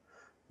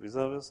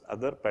vis-a-vis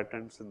other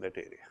patents in that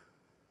area.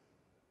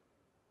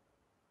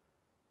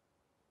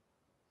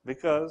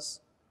 Because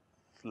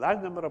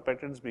large number of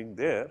patents being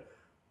there,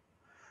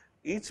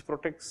 each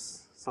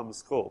protects some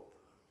scope.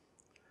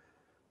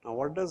 Now,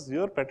 what does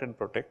your patent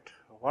protect?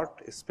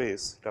 What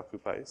space it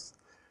occupies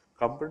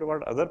compared to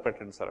what other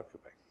patents are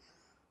occupying?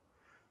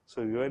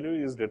 So,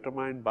 value is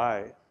determined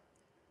by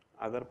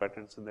other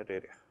patents in that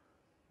area.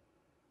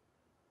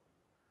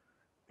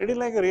 It is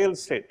like a real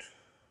estate.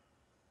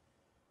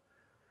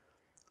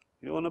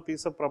 You own a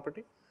piece of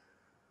property.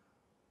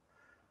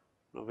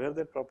 Now, where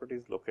that property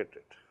is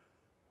located?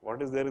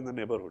 What is there in the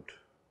neighborhood?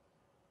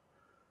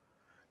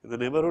 In the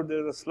neighborhood,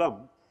 there is a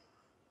slum.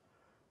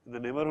 In the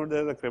neighborhood,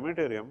 there is a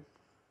crematorium.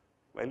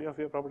 Value of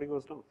your property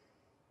goes down.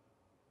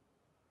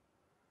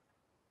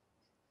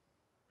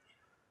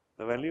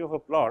 The value of a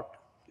plot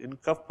in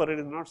Cuff Parade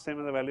is not same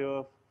as the value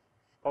of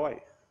Powai.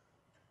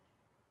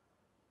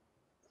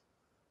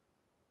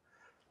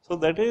 So,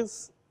 that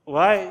is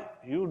why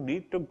you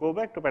need to go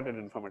back to patent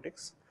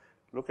informatics,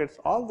 look at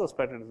all those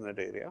patents in that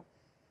area,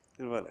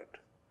 evaluate,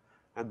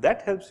 and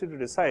that helps you to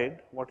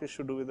decide what you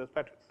should do with the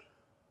patent.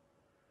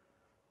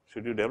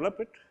 Should you develop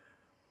it?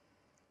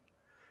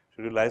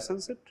 Should you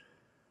license it?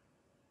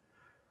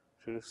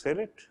 Should you sell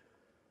it?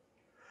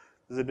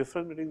 There is a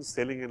difference between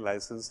selling and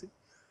licensing.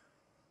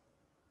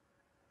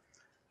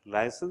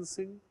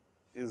 Licensing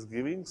is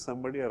giving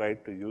somebody a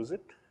right to use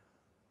it.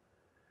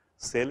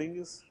 Selling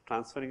is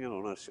transferring an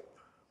ownership.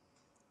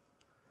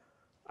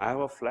 I have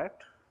a flat,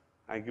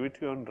 I give it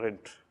to you on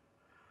rent.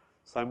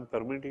 So, I am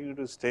permitting you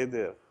to stay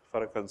there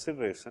for a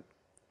consideration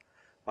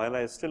while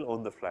I still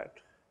own the flat.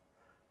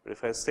 But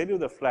if I sell you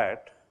the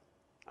flat,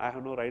 I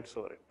have no rights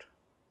over it.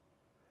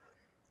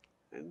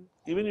 And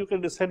even you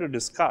can decide to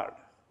discard.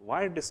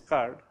 Why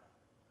discard?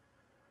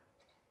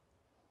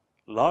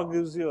 Law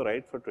gives you a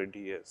right for 20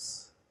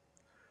 years.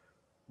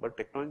 But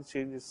technology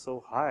change is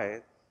so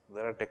high,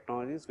 there are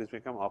technologies which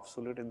become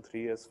obsolete in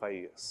 3 years, 5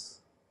 years.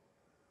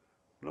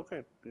 Look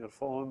at your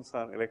phones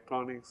or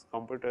electronics,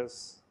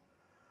 computers.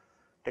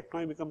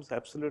 Technology becomes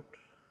obsolete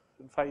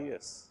in 5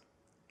 years.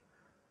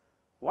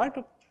 Why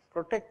to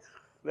protect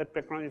that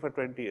technology for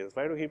 20 years?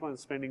 Why to keep on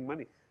spending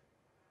money?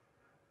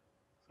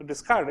 So,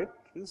 discard it,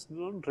 means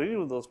don't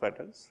renew those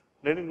patents,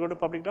 let it go to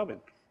public domain.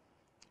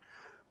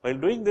 While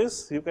doing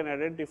this, you can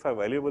identify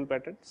valuable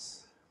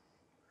patents.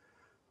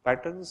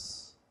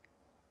 Patents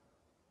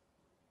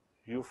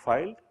you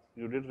filed,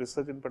 you did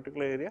research in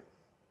particular area,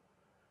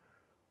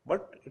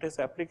 but it has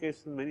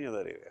application in many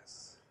other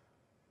areas.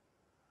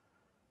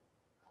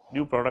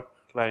 New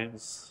product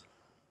lines,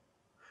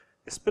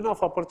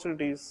 spin-off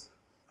opportunities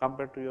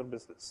compared to your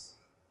business.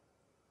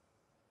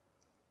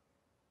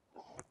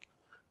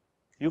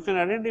 You can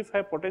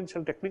identify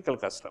potential technical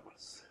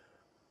customers.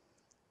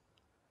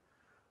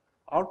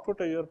 Output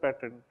of your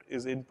patent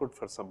is input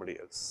for somebody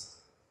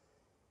else.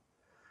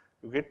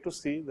 You get to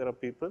see there are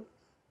people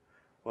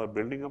who are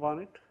building upon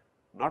it,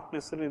 not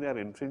necessarily they are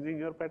infringing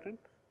your patent,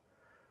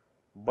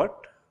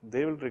 but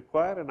they will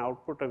require an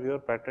output of your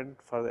patent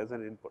for as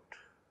an input.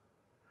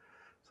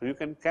 So, you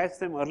can catch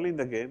them early in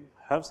the game,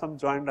 have some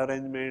joint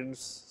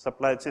arrangements,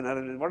 supply chain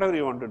arrangements, whatever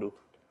you want to do,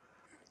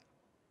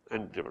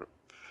 and develop.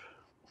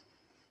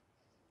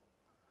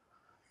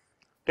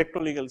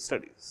 Techno-legal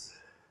studies.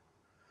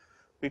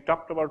 We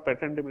talked about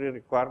patentability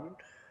requirement.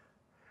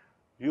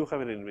 You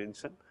have an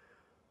invention.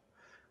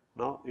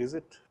 Now, is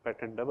it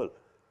patentable?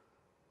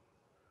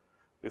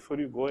 Before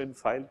you go and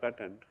file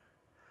patent,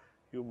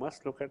 you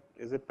must look at,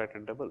 is it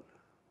patentable?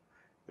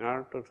 In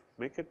order to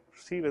make it,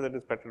 see whether it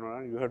is patentable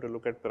or not, you have to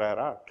look at prior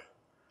art.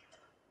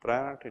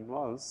 Prior art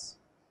involves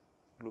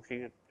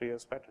looking at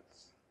previous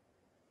patents.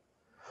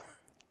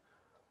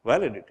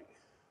 Validity.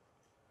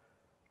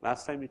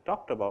 Last time we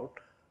talked about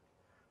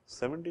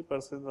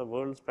 70% of the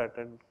world's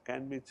patent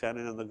can be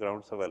challenged on the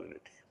grounds of validity.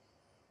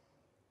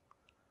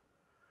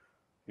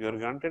 You are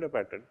granted a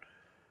patent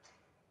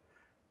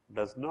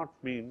does not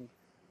mean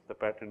the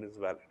patent is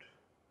valid.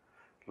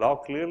 Law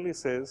clearly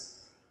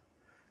says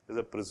there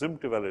is a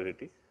presumptive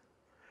validity,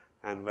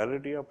 and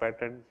validity of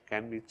patent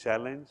can be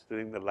challenged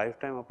during the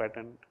lifetime of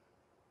patent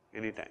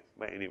anytime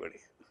by anybody.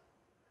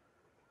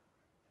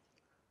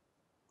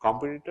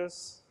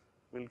 Competitors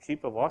will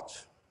keep a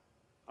watch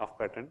of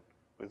patent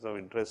which is of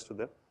interest to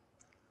them.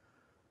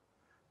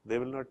 They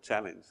will not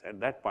challenge at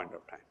that point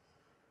of time.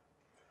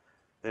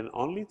 Then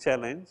only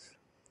challenge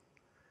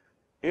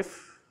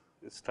if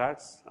it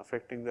starts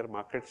affecting their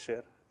market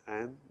share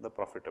and the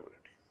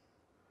profitability.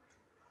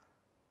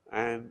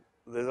 And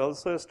there is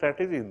also a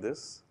strategy in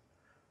this,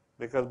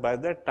 because by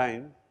that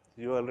time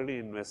you already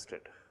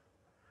invested.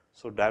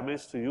 So,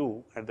 damage to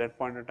you at that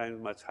point in time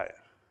is much higher.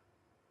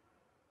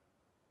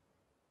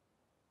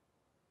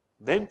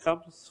 Then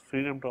comes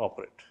freedom to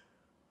operate.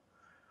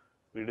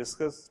 We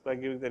discussed by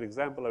giving that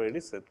example of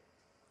Edison.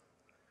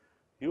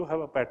 You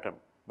have a patent,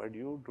 but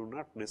you do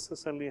not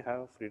necessarily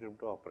have freedom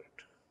to operate.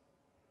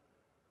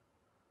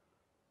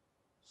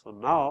 So,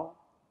 now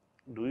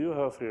do you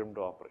have freedom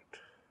to operate?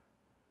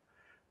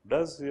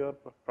 Does your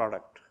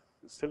product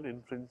still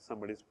infringe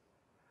somebody's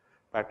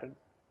patent,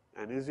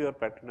 and is your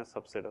patent a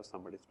subset of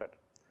somebody's patent?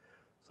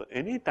 So,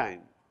 any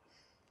time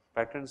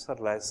patents are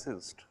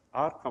licensed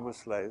or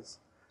commercialized,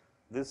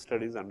 this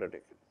study is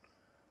undertaken.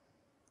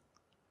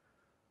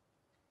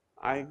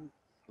 I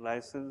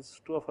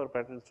licensed 2 of our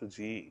patents to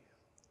GE.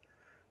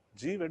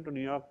 GE went to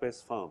New York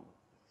based firm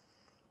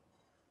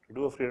to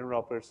do a freedom to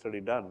operate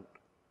study done.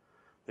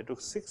 They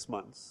took 6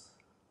 months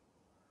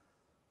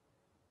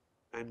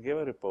and gave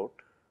a report,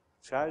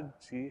 charged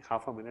GE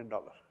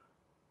 $500,000.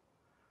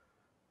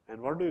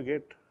 And what do you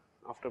get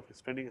after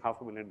spending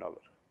 $500,000?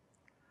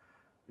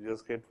 You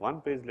just get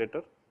 1 page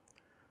letter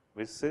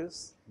which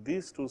says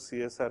these 2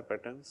 CSR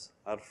patents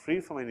are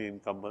free from any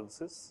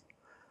encumbrances,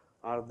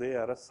 or they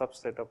are a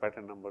subset of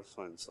patent number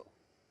so and so.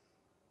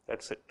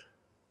 That is it.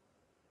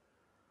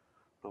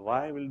 Now,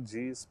 why will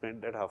GE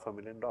spend that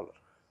 $500,000?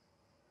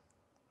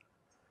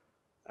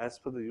 As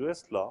per the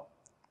US law,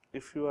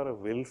 if you are a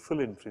willful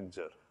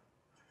infringer,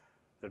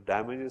 the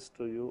damages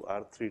to you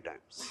are 3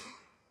 times.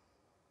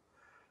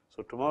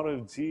 So, tomorrow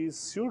if GE is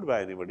sued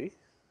by anybody,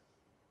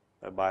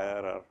 a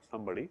buyer or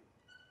somebody,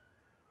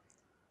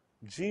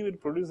 GE will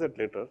produce that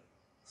letter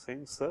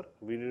saying, sir,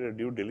 we did a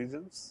due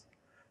diligence,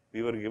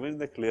 we were given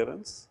the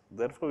clearance,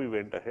 therefore we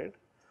went ahead,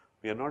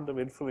 we are not the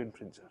willful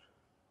infringer,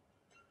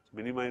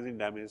 minimizing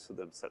damage to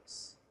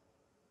themselves.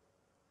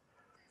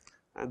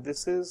 And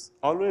this is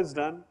always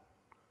done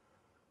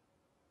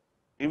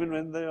even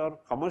when they are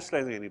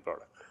commercializing any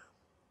product.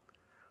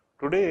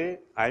 Today,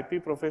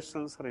 IP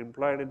professionals are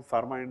employed in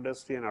pharma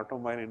industry and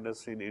automobile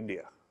industry in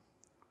India.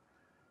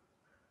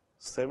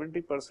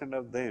 70%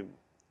 of them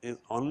is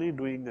only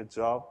doing a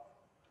job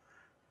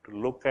to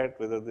look at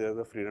whether they have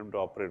the freedom to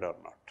operate or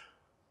not.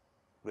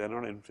 They are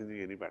not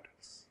infringing any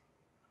patents.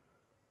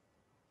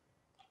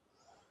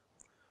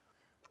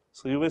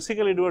 So, you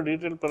basically do a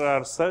detailed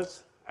prior search,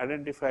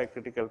 identify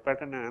critical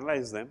patent and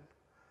analyze them,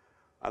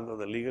 although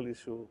the legal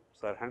issues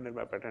are handled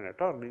by patent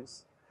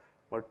attorneys.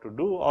 But to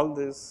do all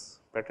this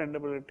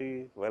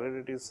patentability,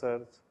 validity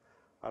search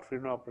or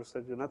freedom of operate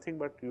search is nothing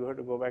but you have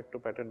to go back to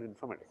patent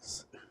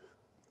informatics.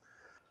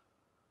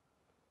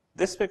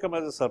 This may come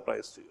as a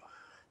surprise to you.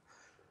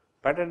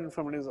 Patent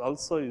informatics is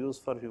also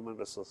used for human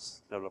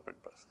resource development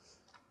purposes.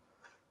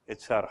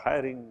 HR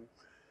hiring,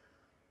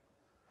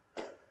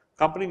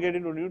 company get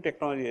into new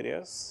technology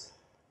areas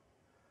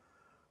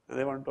and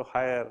they want to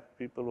hire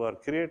people who are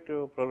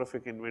creative,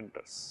 prolific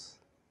inventors.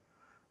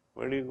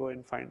 Where do you go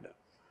and find them?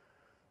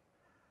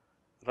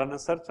 Run a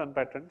search on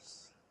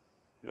patents,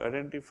 you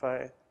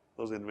identify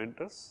those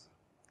inventors,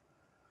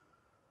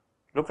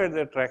 look at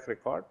their track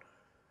record,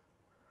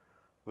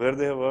 where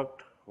they have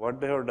worked, what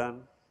they have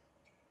done,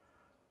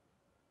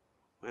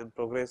 and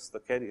progress the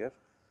career,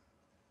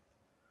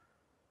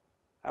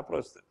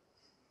 approach them,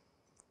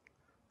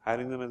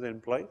 hiring them as an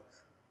employee.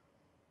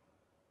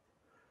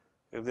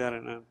 If they are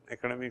in an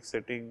academic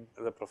setting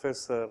as a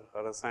professor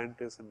or a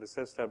scientist in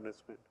research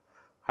establishment,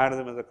 hire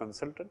them as a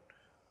consultant,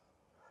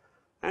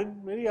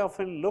 and very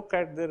often look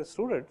at their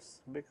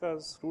students,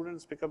 because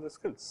students pick up the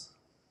skills,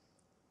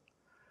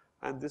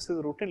 and this is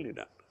routinely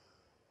done.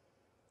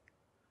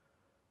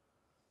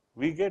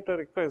 We get a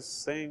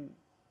request saying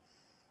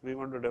we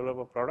want to develop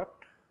a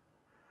product,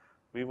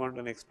 we want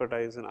an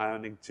expertise in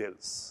ionic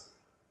gels.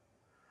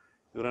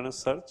 You run a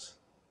search,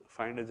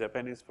 find a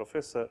Japanese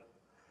professor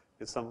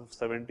with some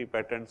 70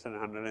 patents and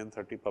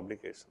 130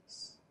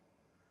 publications.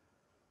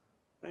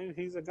 And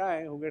he is a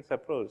guy who gets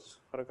approached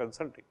for a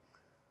consulting.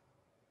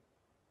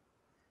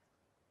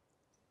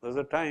 There was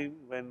a time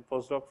when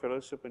postdoc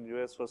fellowship in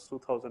US was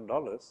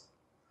 $2,000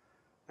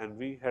 and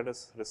we had a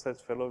research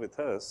fellow with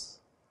us.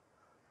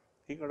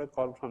 He got a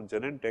call from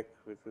Genentech,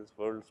 which is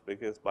world's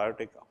biggest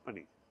biotech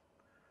company,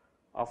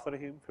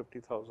 offering him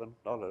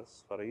 $50,000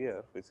 for a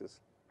year, which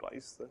is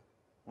twice the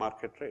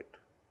market rate,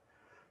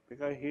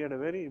 because he had a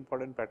very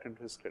important patent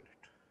to his credit.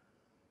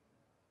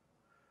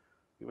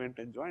 He went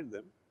and joined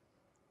them,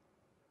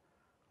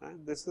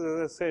 and this is,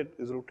 as I said,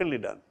 is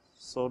routinely done.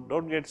 So,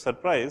 do not get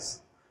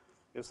surprised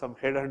if some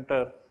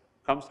headhunter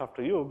comes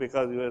after you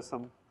because you have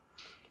some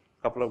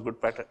couple of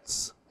good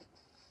patents.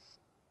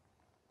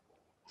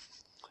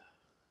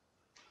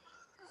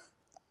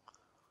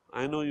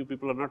 I know you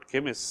people are not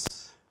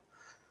chemists,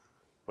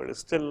 but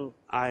still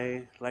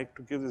I like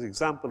to give this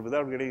example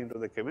without getting into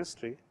the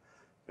chemistry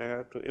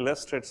to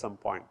illustrate some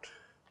point.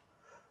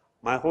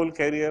 My whole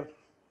career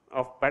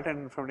of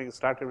patent informatics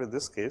started with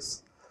this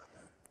case.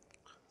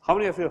 How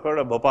many of you have heard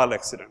of Bhopal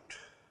accident?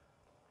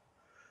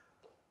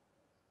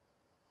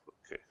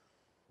 Okay,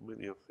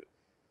 many of you.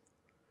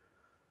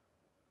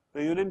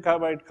 The Union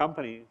Carbide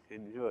company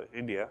in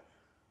India,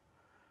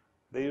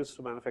 they used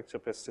to manufacture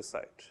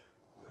pesticide.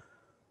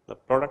 The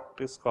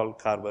product is called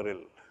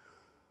Carbaryl,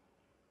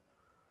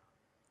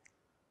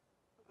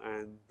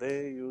 and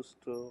they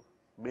used to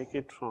make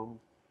it from,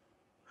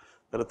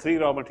 there are 3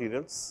 raw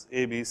materials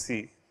A, B,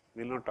 C.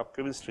 We will not talk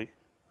chemistry.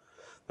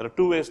 There are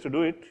 2 ways to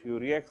do it. You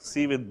react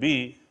C with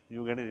B,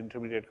 you get an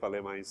intermediate called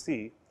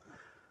MIC.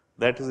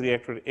 That is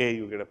reacted with A,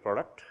 you get a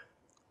product.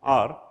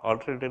 Or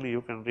alternatively,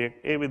 you can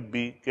react A with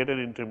B, get an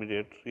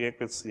intermediate, react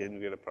with C, and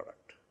you get a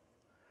product.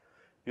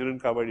 Union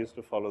Carbide used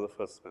to follow the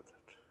first method.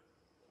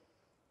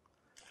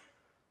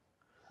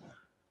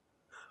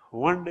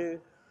 One day,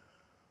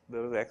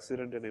 there was an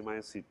accident in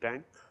MIC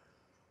tank.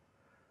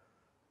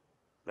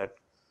 That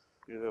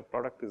the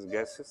product is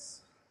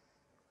gaseous.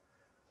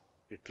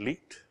 It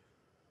leaked.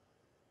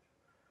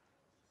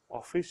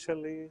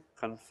 Officially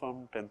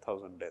confirmed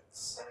 10,000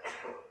 deaths.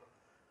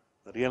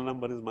 The real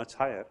number is much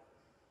higher.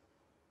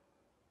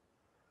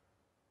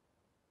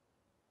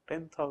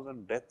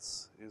 10,000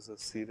 deaths is a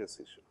serious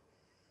issue.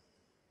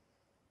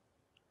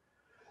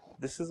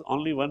 This is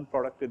only one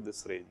product in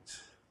this range.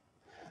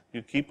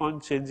 You keep on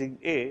changing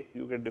A,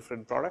 you get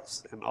different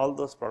products, and all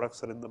those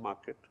products are in the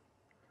market.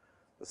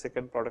 The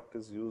second product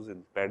is used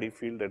in paddy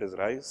field, that is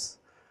rice.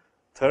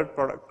 Third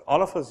product,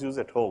 all of us use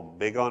at home,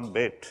 Begon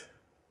Bait,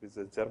 which is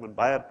a German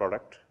Bayer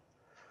product,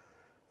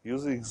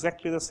 uses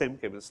exactly the same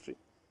chemistry.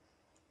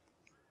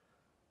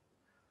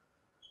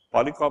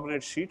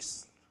 Polycarbonate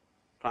sheets,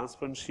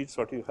 transparent sheets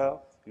what you have,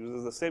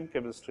 uses the same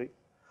chemistry.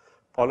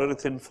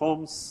 Polyurethane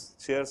foams,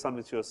 chairs on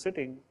which you are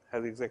sitting,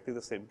 has exactly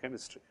the same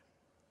chemistry.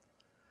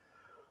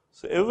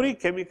 So, every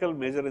chemical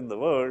major in the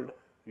world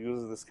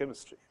uses this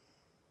chemistry.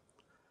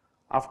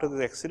 After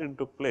this accident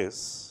took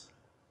place,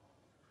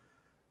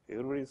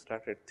 everybody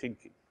started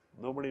thinking,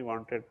 nobody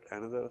wanted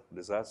another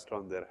disaster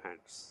on their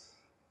hands,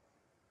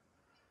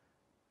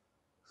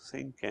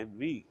 saying, can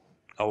we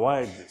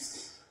avoid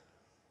this?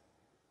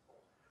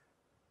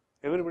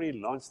 Everybody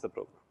launched the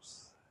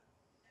programs,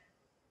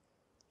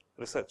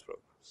 research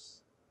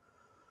programs.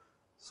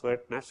 So,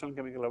 at National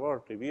Chemical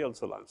Laboratory, we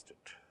also launched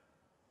it.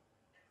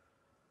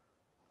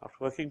 After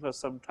working for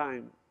some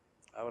time,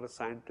 our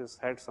scientists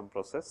had some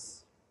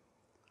process,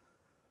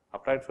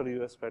 applied for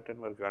the US patent,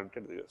 were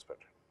granted the US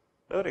patent.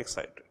 They were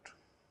excited,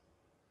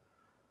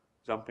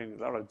 jumping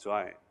with a lot of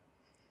joy,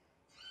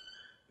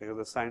 because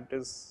the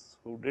scientists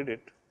who did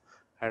it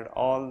had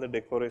all the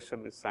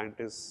decoration which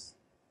scientists,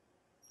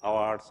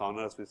 awards,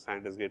 honors which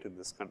scientists get in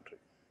this country.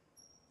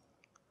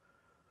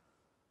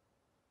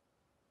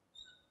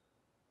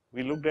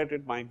 We looked at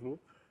it, my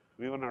group,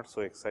 we were not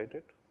so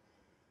excited.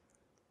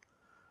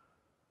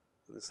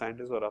 The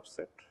scientists were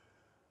upset.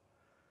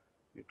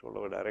 We told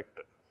our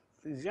director,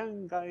 these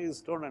young guys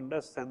don't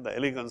understand the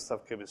elegance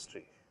of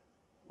chemistry.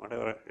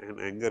 Whatever in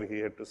anger he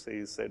had to say,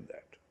 he said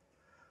that.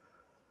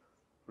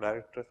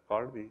 Director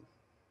called me,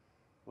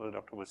 was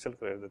Dr.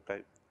 Mashalkar at the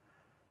time.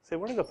 Say,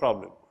 what is the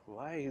problem?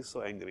 Why he is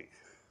so angry?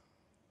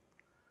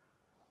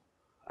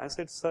 I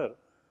said, sir,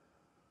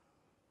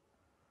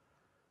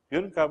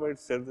 Union Carbide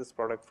sells this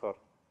product for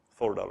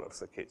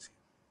 $4 a kg.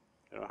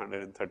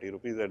 130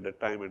 rupees at that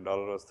time, and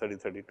dollar was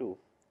 30-32.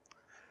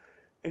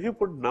 If you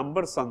put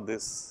numbers on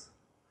this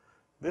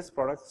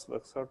product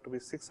works out to be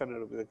 600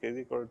 rupees a kg,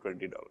 equal to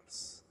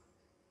 $20.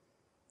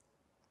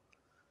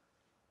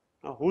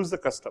 Now, who is the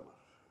customer?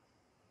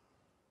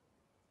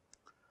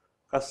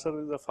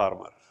 Customer is the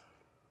farmer.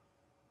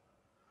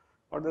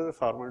 What does the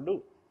farmer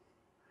do?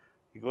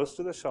 He goes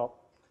to the shop,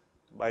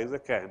 buys a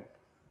can,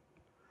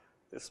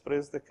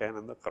 sprays the can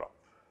on the crop.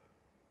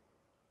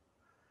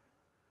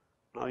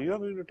 Now, you are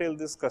going to tell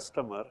this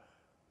customer,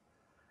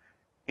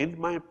 in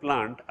my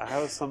plant, I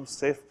have some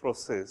safe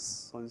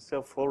process, so instead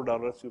of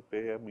 $4, you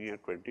pay me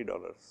at $20.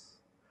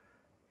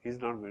 He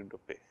is not going to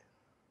pay.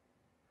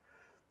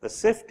 The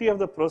safety of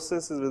the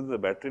process is within the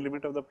battery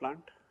limit of the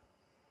plant.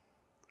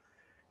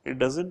 It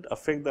does not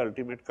affect the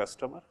ultimate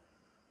customer.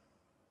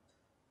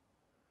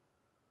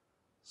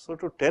 So,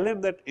 to tell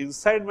him that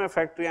inside my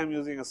factory I am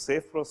using a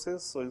safe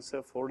process, so instead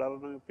of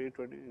 $4 now you pay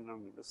 20, you are not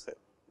going to sell,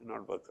 you are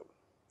not workable.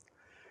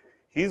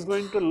 He is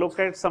going to look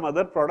at some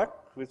other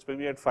product which may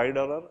be at $5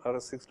 or a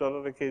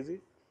 $6 a kg,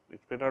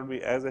 which may not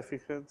be as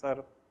efficient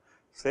or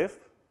safe,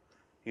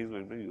 he is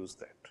going to use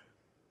that.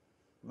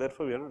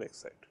 Therefore, we are not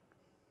excited.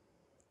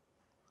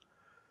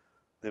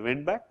 They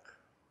went back,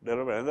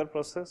 developed another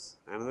process,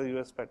 another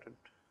US patent.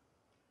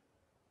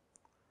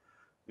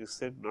 We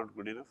said not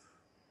good enough.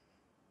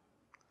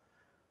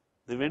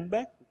 They went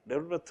back,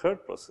 developed a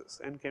third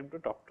process and came to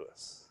talk to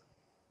us.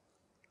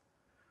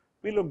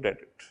 We looked at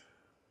it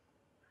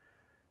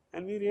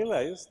and we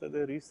realized that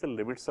they reached the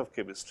limits of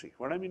chemistry.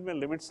 What I mean by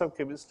limits of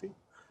chemistry?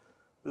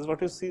 This is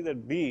what you see,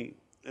 that B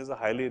is a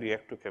highly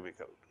reactive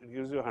chemical. It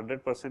gives you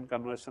 100%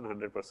 conversion,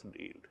 100%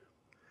 yield.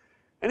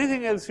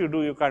 Anything else you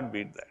do, you can't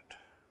beat that.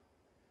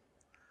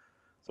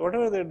 So,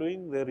 whatever they are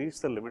doing, they reach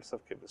the limits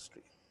of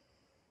chemistry.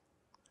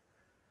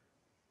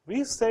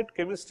 We said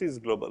chemistry is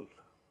global.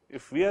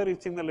 If we are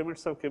reaching the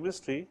limits of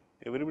chemistry,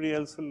 everybody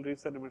else will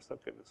reach the limits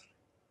of chemistry.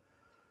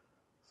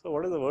 So,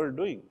 what is the world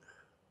doing?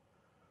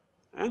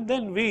 And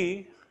then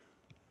we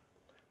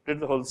did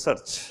the whole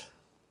search.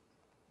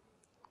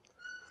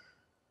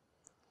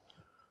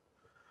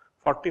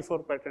 44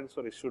 patents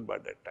were issued by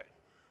that time.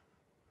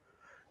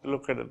 You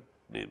look at the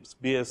names: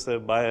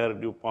 BASF, Bayer,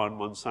 DuPont,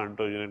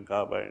 Monsanto, Union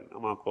Carbide,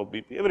 Amoco,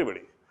 BP,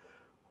 everybody.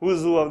 Who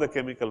is who of the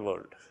chemical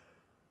world?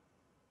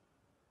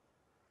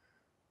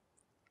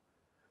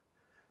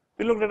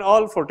 We looked at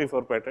all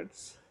 44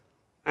 patents,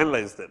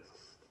 analyzed them.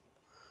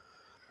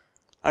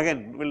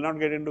 Again, we will not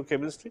get into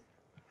chemistry.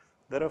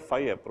 There are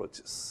 5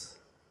 approaches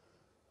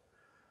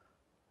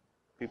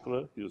people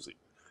are using.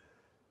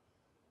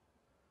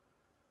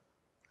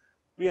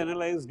 We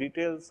analyzed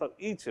details of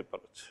each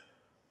approach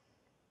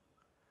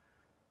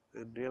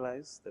and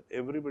realized that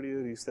everybody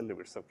reached the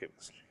limits of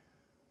chemistry.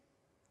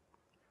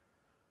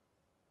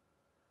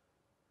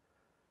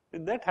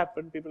 When that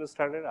happened, people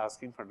started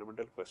asking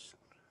fundamental questions.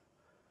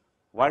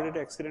 Why did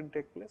accident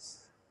take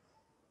place?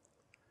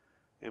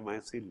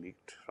 MIC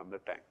leaked from the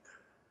tank.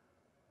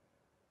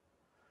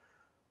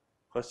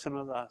 Question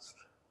was asked,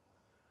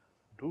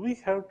 do we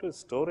have to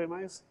store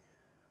MIC?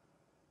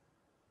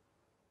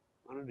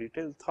 On a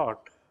detailed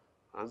thought,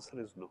 answer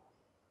is no.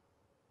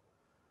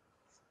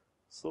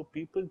 So,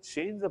 people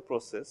change the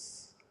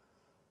process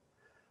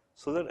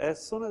so that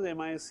as soon as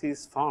MIC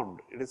is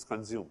formed, it is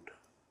consumed,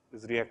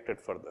 is reacted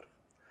further,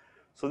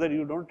 so that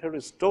you do not have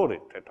to store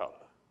it at all.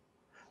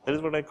 That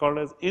is what I call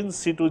as in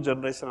situ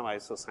generation of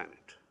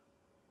isocyanate.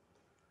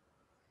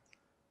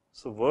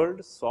 So,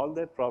 world solved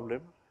that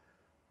problem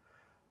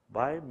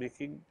by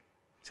making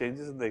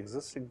changes in the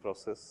existing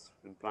process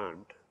in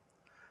plant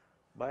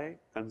by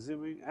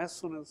consuming as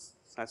soon as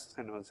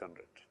isocyanate was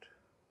generated.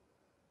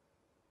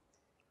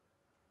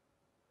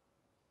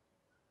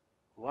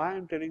 Why I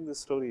am telling this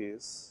story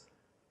is,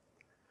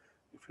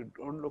 if you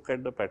do not look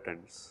at the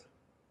patents,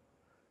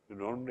 you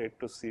do not get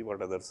to see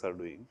what others are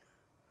doing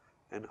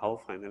and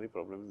how finally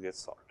problems get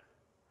solved.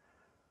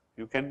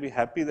 You can be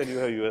happy that you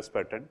have US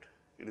patent,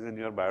 it is in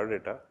your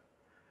biodata,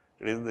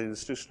 it is in the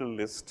institutional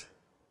list,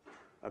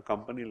 a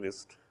company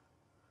list,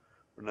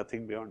 but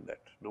nothing beyond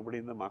that. Nobody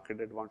in the market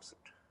that wants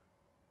it.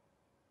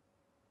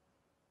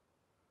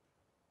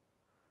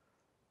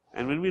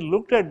 And when we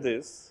looked at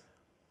this,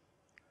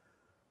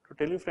 to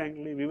tell you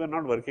frankly, we were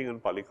not working on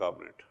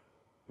polycarbonate.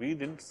 We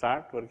did not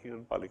start working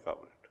on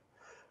polycarbonate.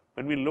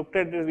 When we looked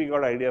at this, we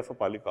got idea for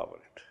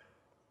polycarbonate.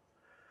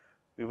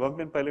 We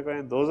worked in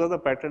polycarbonate, those are the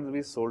patents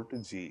we sold to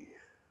GE,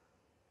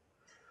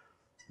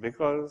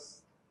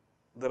 because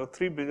there are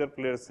 3 major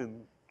players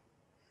in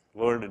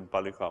world in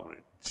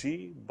polycarbonate: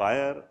 GE,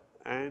 Bayer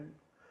and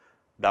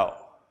Dow.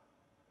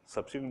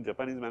 Subsequent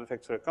Japanese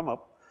manufacturer come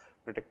up,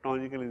 but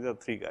technologically these are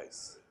 3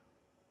 guys.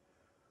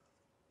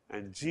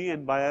 And GE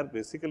and Bayer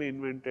basically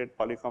invented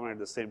polycarbonate at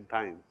the same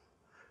time,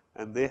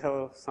 and they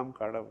have some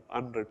kind of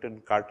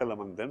unwritten cartel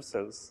among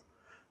themselves.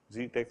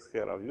 GE takes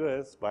care of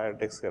US, Bayer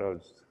takes care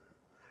of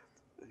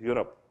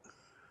Europe.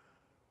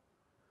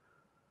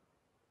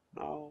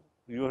 Now,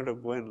 you have to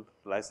go and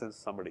license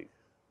somebody.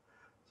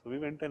 So, we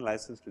went and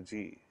licensed to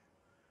GE,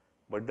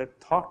 but that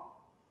thought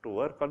to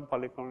work on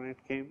polycarbonate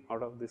came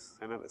out of this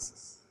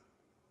analysis.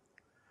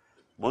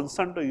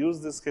 Monsanto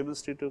used this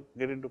chemistry to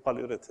get into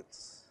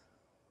polyurethanes.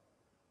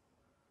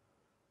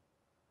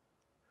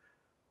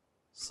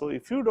 So,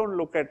 if you do not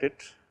look at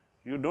it,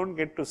 you do not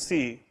get to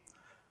see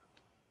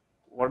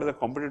what the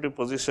competitive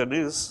position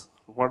is,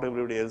 what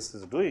everybody else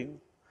is doing,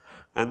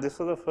 and this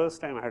was the first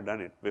time I had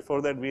done it.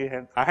 Before that,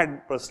 I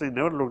had personally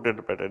never looked at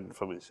the patent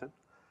information,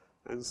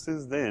 and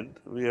since then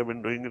we have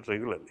been doing it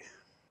regularly.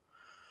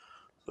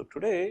 So,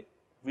 today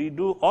we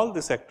do all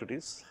these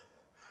activities: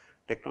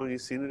 technology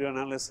scenario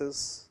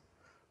analysis,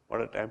 what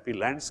are TMP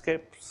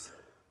landscapes,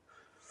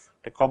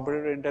 the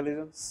competitive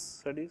intelligence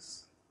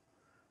studies,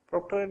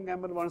 Procter &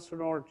 Gamble wants to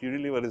know what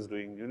Unilever is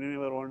doing.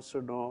 Unilever wants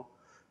to know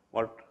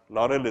what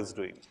L'Oreal is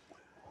doing.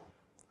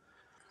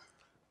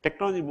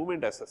 Technology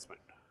movement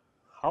assessment.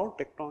 How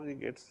technology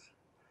gets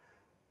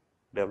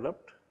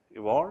developed,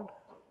 evolved,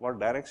 what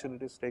direction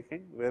it is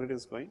taking, where it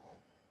is going.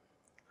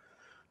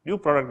 New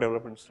product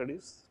development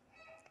studies.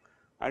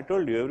 I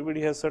told you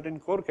everybody has certain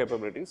core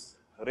capabilities.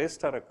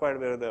 Rest are acquired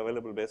where they are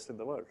available best in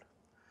the world.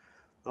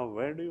 Now,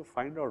 where do you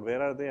find out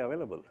where are they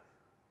available?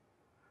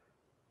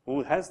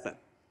 Who has them?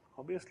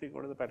 Obviously,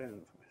 go to the patent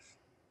information.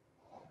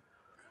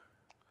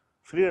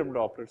 Freedom to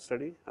operate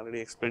study, already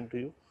explained to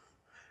you.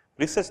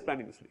 Research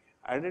planning study,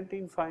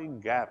 identifying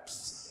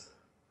gaps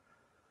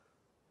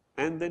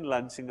and then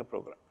launching a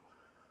program.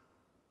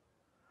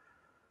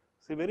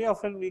 See, very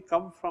often we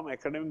come from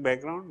academic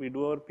background, we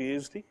do our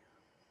PhD,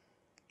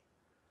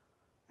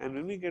 and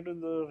when we get into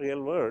the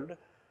real world,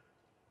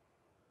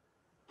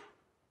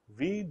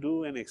 we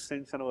do an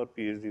extension of our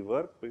PhD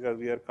work because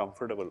we are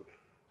comfortable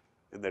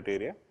in that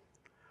area,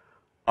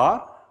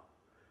 or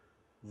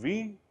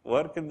we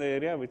work in the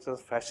area which is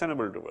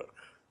fashionable to work.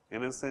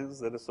 In a sense,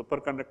 there is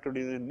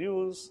superconductivity in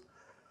news,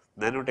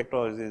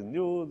 nanotechnology is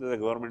new, there is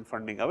government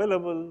funding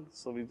available,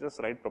 so we just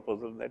write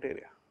proposal in that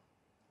area.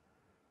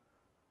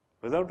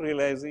 Without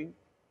realizing,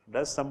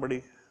 does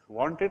somebody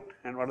want it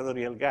and what are the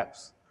real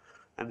gaps?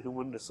 And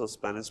human resource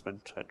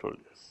management, I told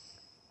you.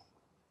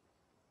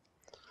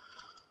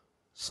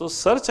 So,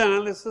 search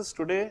analysis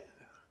today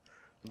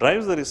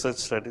drives the research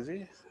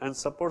strategy and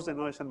supports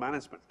innovation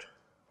management.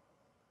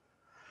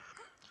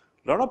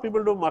 A lot of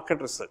people do market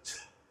research,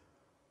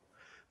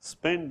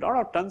 spend a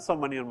lot of tons of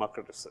money on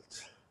market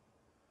research,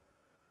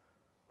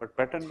 but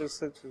patent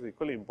research is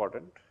equally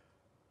important.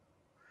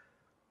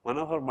 One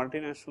of our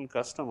multinational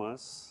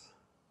customers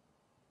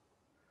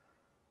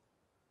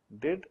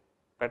did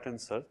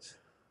patent search,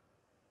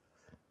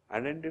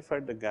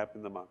 identified the gap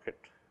in the market,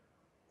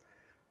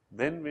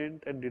 then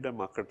went and did a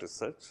market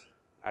research,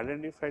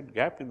 identified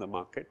gap in the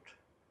market,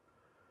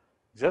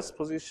 just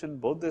positioned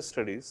both the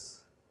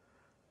studies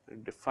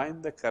and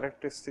defined the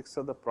characteristics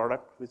of the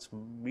product which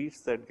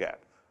meets that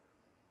gap,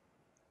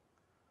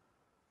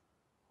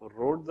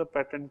 wrote the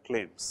patent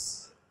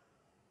claims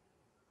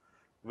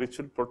which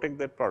will protect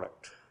that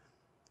product,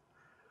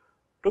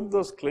 took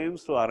those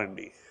claims to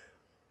R&D,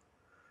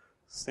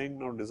 saying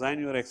now design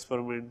your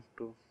experiment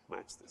to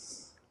match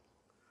this.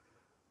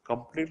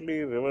 Completely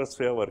reverse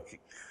way of working.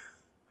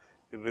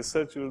 In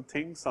research you will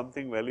think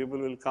something valuable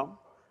will come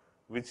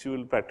which you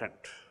will patent.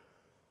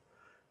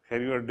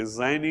 Here you are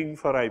designing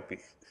for IP,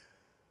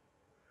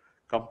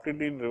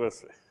 completely in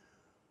reverse way.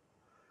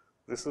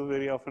 This is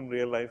very often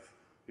real life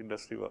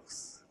industry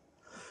works.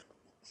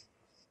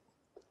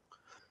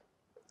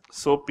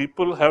 So,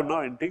 people have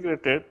now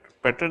integrated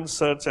patent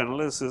search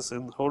analysis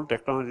in whole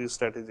technology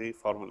strategy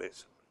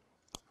formulation.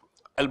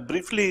 I will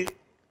briefly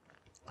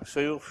show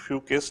you a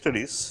few case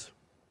studies.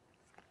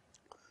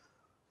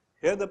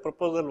 Here the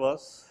proposal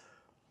was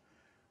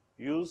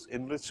use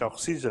enriched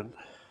oxygen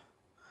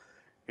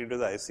into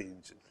the IC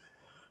engine.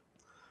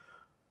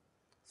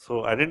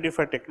 So,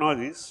 identify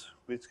technologies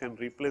which can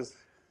replace,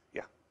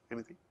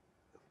 anything.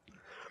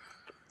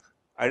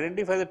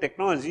 Identify the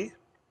technology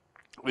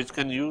which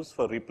can use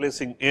for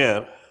replacing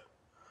air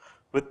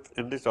with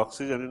enriched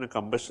oxygen in a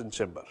combustion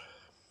chamber.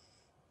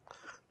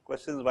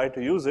 Question is why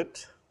to use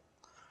it?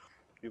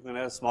 You can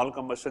have a small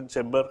combustion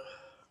chamber,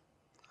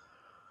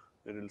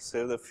 it will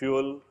save the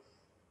fuel,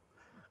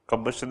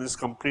 combustion is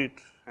complete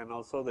and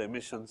also the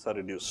emissions are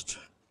reduced.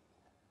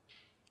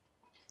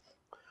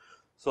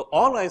 So,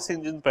 all IC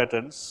engine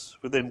patents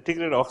with the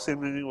integrated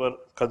oxygen engine were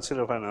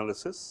considered for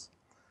analysis,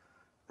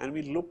 and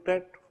we looked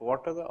at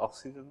what are the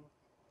oxygen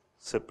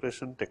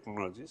separation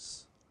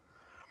technologies.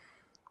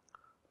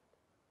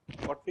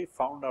 What we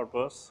found out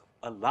was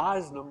a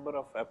large number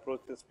of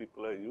approaches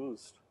people have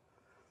used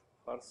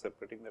for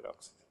separating that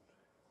oxygen.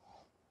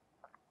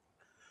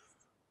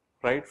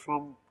 Right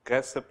from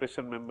gas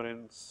separation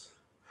membranes,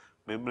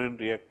 membrane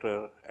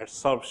reactor,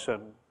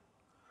 adsorption,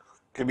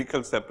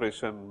 chemical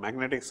separation,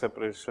 magnetic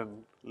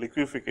separation,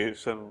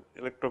 liquefaction,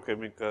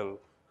 electrochemical,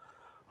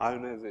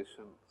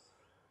 ionization.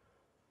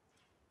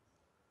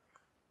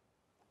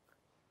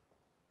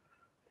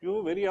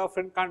 You very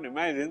often can't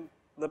imagine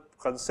the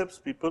concepts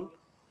people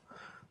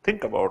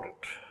think about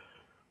it.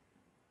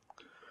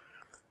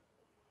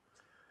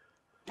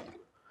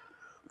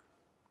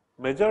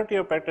 Majority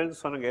of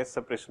patents on a gas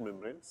separation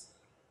membranes,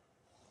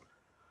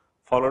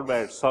 followed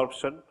by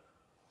adsorption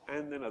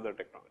and then other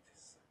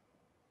technologies.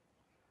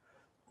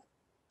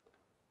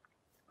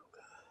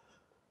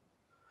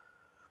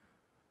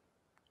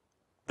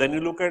 Then you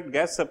look at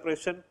gas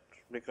separation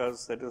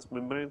because that is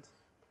membrane.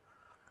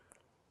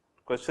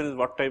 Question is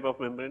what type of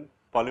membrane?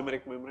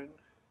 Polymeric membrane,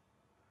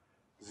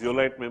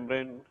 zeolite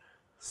membrane,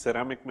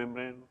 ceramic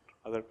membrane,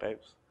 other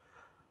types.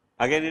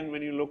 Again,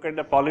 when you look at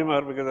the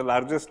polymer, because the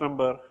largest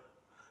number,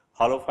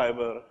 hollow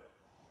fiber,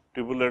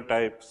 tubular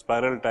type,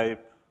 spiral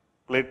type,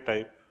 plate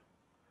type.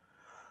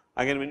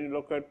 Again, when you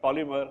look at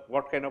polymer,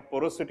 what kind of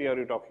porosity are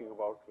you talking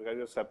about? Because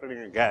you are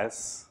separating a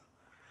gas,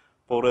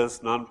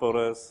 porous,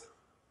 non-porous,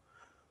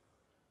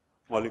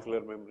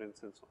 molecular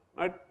membranes and so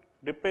on. It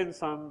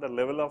depends on the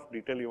level of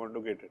detail you want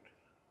to get it.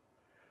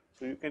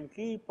 So, you can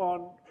keep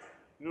on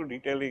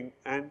detailing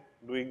and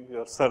doing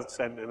your search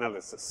and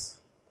analysis.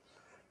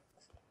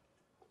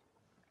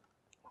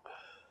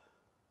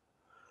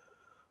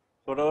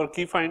 What are our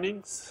key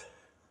findings?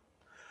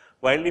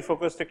 Widely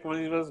focused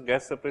technology was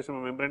gas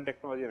separation membrane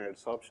technology and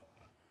adsorption.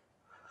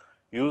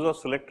 Use of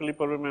selectively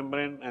permeable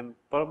membrane and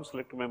perm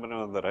selective membrane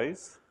on the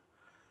rise.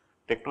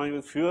 Technology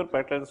with fewer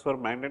patterns for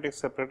magnetic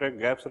separator,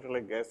 gap separator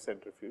like gas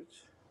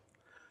centrifuge.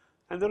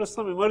 And there was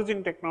some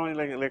emerging technology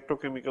like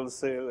electrochemical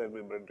cell and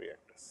membrane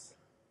reactors.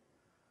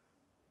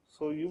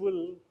 So, you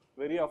will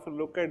very often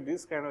look at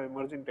this kind of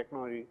emerging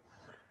technology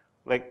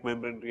like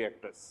membrane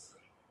reactors,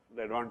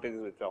 the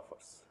advantages which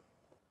offers.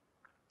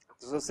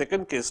 This is a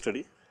second case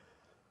study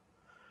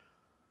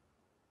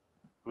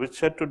which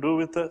had to do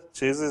with the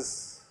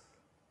chassis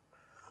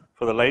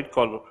for the light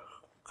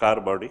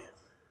car body.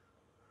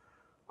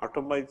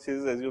 Automobile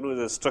chassis, as you know, is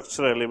a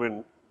structural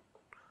element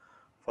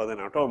for an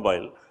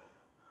automobile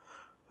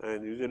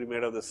and usually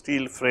made of the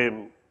steel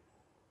frame,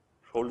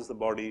 holds the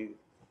body,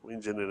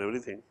 engine and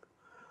everything.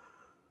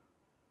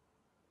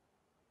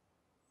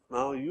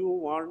 Now, you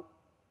want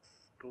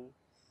to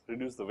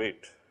reduce the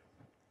weight.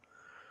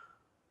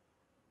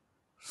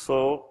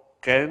 So,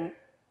 can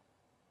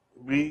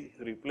we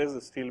replace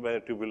the steel by a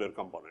tubular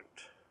component?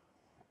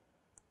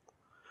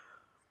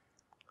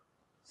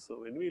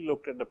 So, when we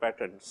looked at the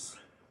patents,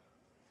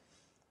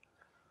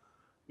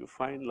 you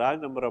find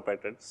large number of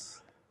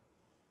patents,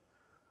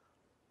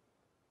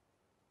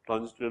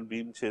 longitudinal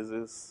beam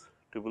chassis,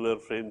 tubular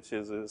frame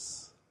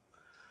chassis,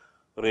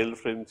 rail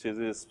frame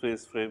chassis,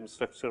 space frame,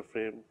 structure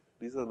frame,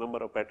 these are the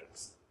number of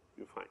patents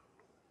you find.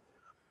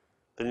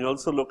 Then you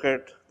also look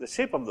at the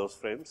shape of those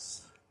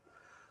frames,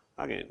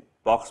 again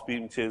box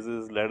beam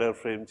chassis, ladder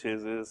frame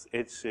chassis,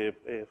 H shape,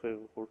 A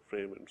frame, hood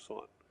frame and so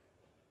on.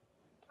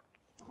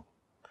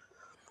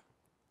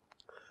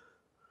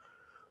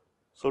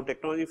 So,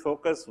 technology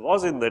focus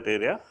was in that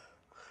area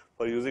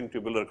for using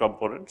tubular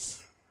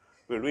components.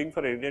 We are doing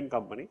for an Indian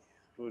company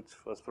which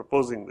was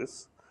proposing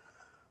this,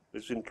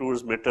 which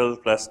includes metal,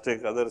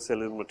 plastic, other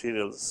cellular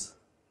materials.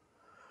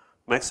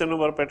 Maximum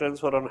number of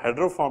patents were on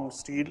hydroformed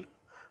steel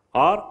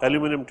or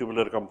aluminum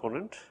tubular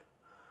component.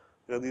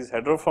 These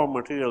hydroformed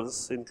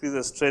materials increase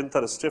the strength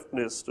or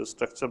stiffness to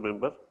structure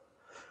member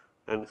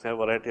and have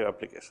a variety of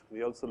applications.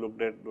 We also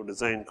looked at the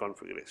design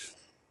configuration.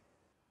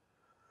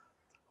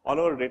 All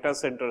our data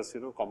centers,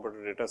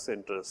 computer data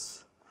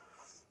centers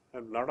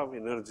have a lot of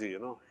energy,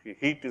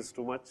 heat is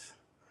too much,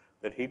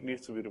 that heat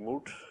needs to be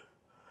removed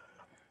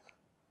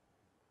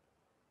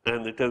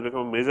and it has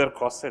become a major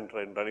cost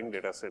center in running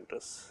data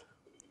centers.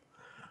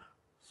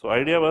 So,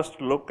 idea was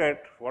to look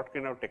at what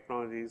kind of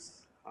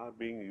technologies are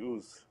being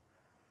used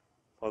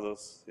for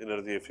those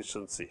energy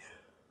efficiency.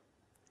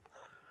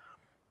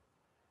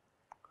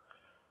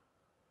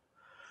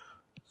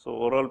 So,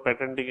 overall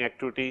patenting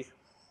activity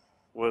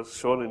was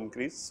shown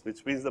increase,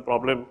 which means the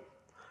problem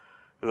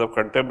is of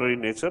contemporary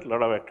nature, a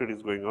lot of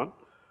activities going on.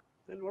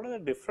 Then what are the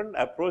different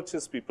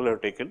approaches people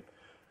have taken?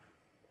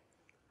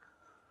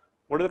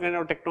 What is the kind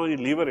of technology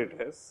lever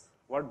it has?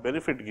 What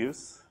benefit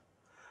gives?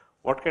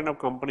 What kind of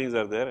companies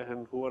are there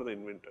and who are the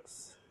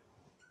inventors?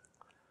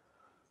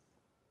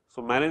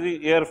 So,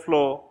 managing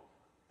airflow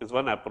is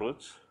one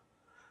approach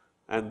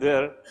and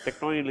there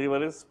technology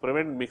lever is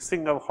prevent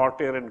mixing of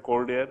hot air and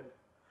cold air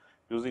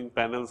using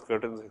panels,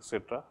 curtains,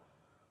 etc.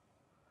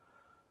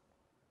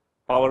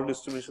 Power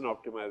distribution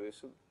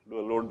optimization, do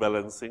a load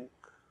balancing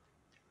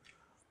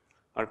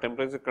or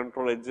temperature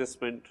control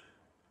adjustment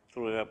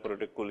through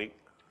evaporative cooling.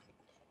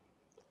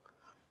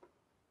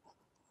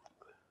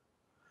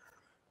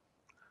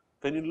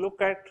 When you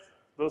look at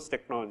those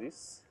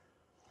technologies,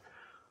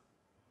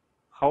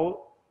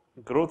 how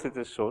growth it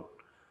is shown,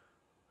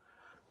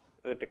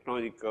 the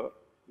technology curve,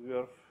 you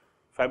are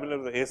familiar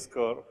with the S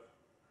curve.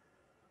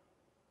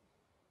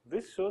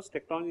 This shows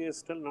technology has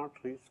still not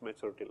reached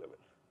maturity level,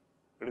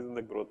 it is in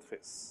the growth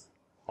phase,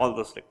 all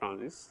those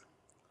technologies.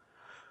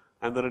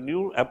 And there are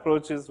new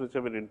approaches which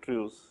have been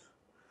introduced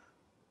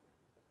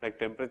like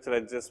temperature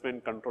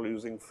adjustment control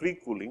using free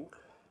cooling.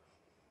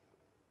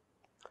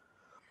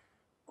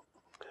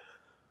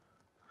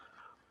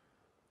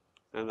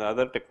 And the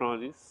other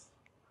technologies.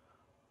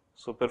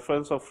 So,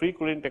 preference of free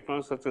cooling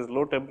technologies such as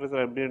low temperature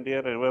ambient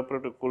air and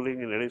evaporative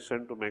cooling in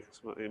addition to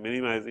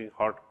minimizing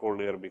hot cold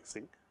air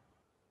mixing.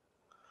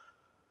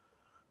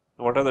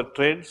 What are the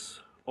trends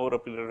over a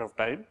period of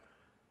time?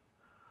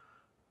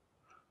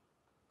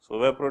 So,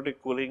 evaporative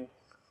cooling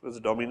is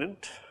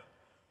dominant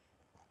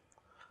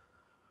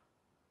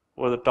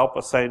over the top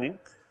assigning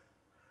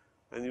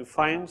and you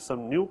find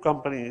some new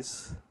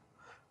companies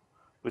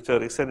which are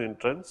recent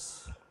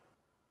entrants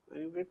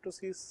and you get to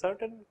see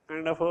certain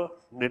kind of a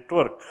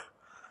network,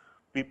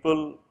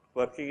 people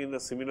working in the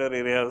similar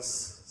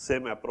areas,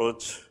 same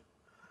approach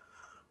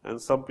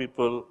and some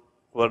people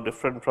were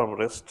different from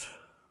rest.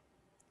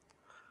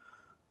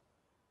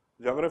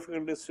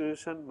 Geographical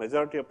distribution,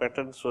 majority of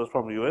patents was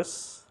from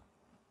US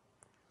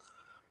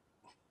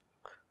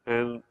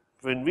and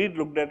when we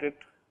looked at it,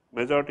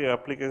 majority of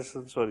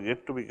applications were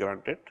yet to be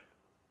granted.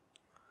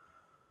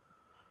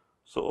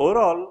 So,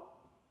 overall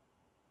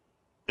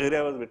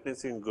area was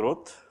witnessing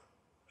growth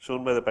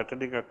shown by the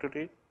patenting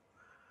activity,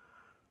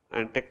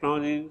 and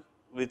technology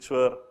which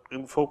were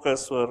in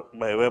focus were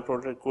by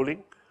evaporative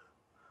cooling,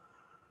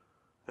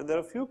 and there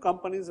are few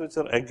companies which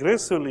are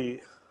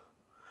aggressively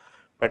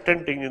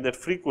patenting in that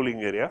free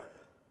cooling area.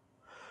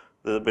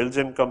 The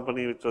Belgian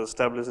company which was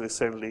established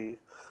recently,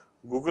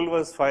 Google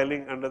was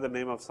filing under the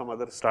name of some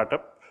other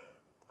startup,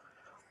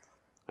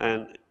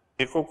 and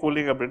Eco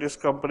Cooling, a British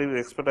company with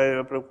expertise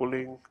in evaporative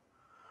cooling,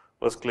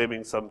 was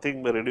claiming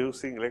something by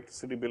reducing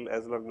electricity bill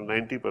as long as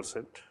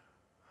 90%.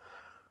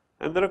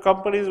 And there are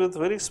companies with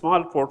very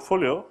small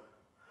portfolio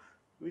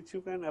which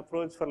you can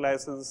approach for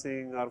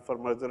licensing or for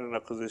merger and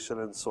acquisition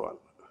and so on.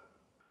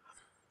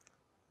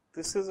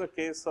 This is a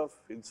case of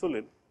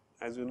insulin.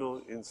 As you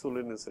know,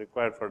 insulin is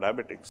required for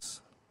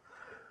diabetics.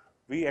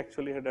 We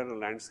actually had done a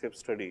landscape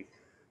study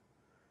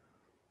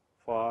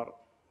for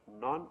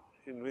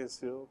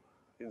non-invasive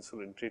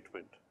insulin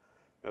treatment.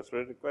 That's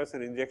where it requires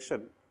an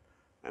injection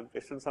and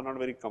patients are not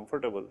very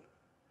comfortable.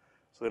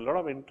 So, a lot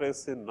of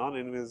interest in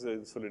non-invasive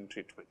insulin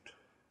treatment.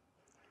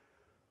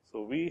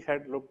 So, we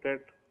had looked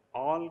at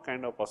all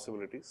kind of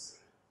possibilities,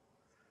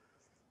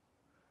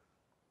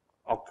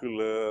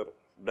 ocular,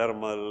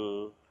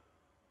 dermal,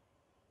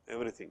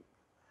 everything,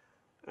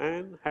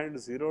 and had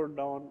zeroed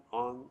down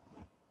on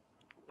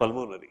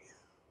pulmonary,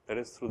 that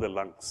is through the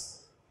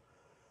lungs.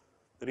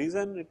 The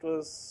reason it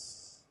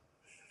was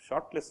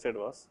shortlisted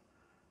was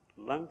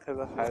lung has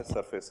a higher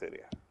surface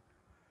area.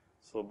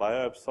 So,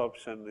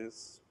 bioabsorption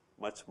is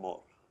much more.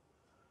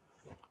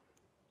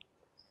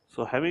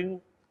 So,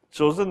 having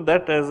chosen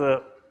that as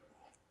a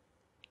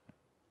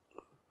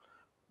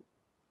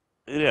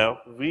area,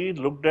 we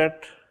looked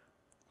at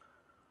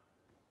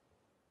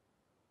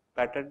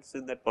patents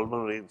in that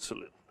pulmonary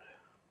insulin.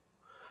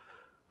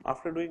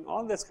 After doing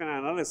all this kind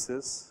of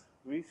analysis,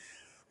 we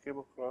came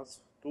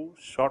across two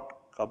short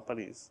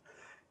companies,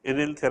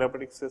 Enel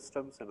Therapeutic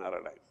Systems and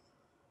Aradigm,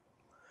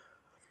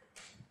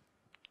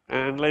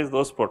 and analyzed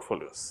those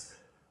portfolios.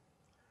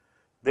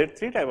 They had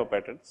three types of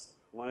patents.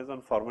 One is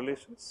on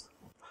formulations,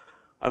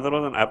 other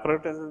was on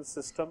apparatus and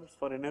systems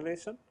for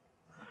inhalation,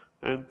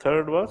 and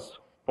third was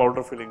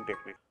powder filling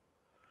technique.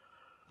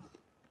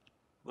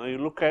 Now, you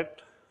look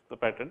at the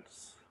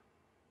patents.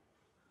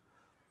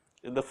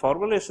 In the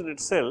formulation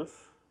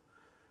itself,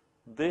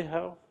 they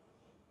have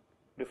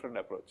different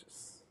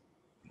approaches.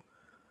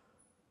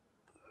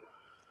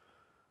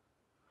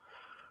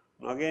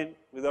 Now, again,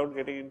 without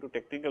getting into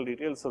technical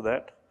details of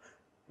that,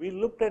 we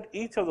looked at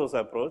each of those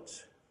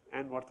approach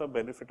and what the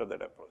benefit of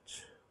that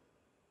approach.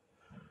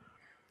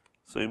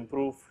 So,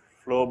 improve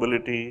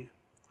flowability,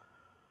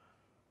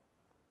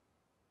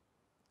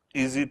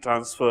 easy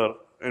transfer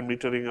and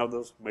metering of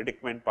those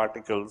medicament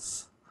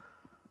particles,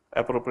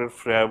 appropriate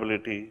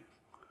friability,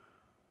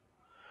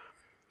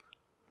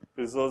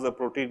 preserves the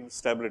protein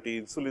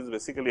stability. Insulin is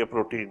basically a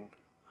protein,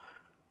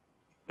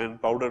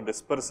 and powder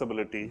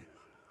dispersibility,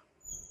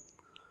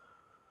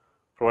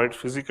 provide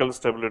physical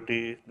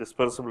stability,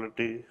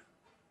 dispersibility,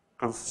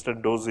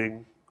 consistent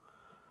dosing.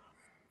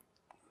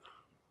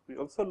 We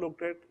also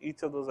looked at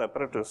each of those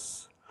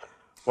apparatus,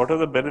 what are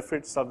the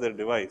benefits of their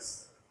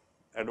device,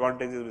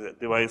 advantages which the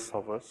device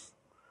offers.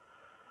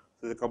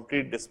 So, the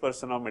complete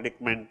dispersion of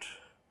medicament,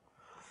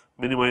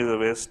 minimize the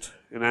waste,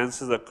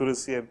 enhances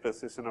accuracy and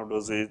precision of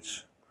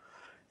dosage,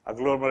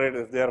 agglomerate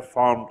if they are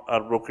formed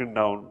are broken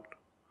down,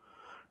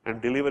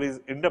 and delivery is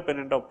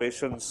independent of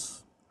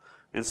patient's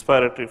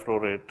inspiratory flow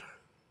rate.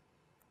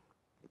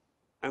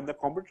 And the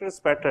competitor's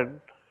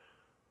patent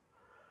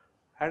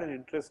had an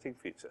interesting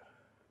feature.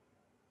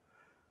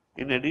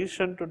 In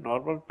addition to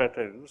normal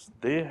patents,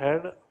 they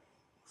had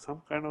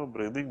some kind of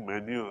breathing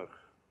maneuver,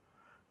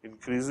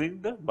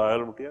 increasing the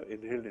bioavailability of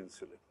inhaled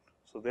insulin.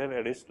 So, they had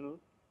additional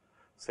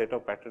set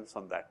of patents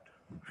on that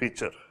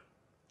feature.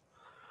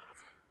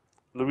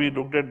 We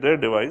looked at their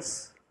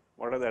device,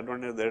 what are the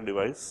advantages of their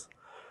device.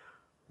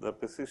 The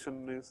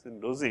precision is in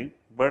dosing,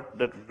 but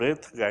that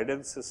breath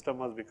guidance system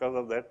was because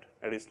of that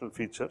additional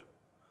feature,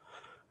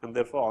 and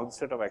therefore,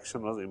 onset of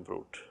action was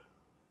improved.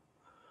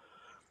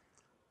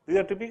 These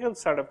are typical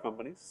startup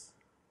companies.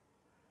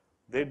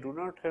 They do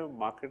not have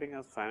marketing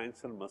as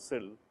financial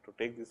muscle to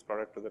take this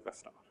product to the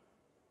customer.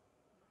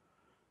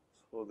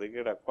 So, they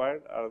get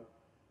acquired or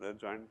they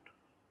joint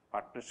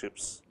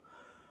partnerships.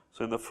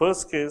 So, in the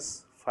first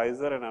case,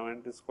 Pfizer and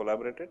Aventis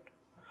collaborated,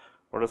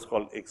 what is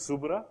called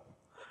Exubera.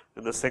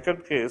 In the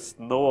second case,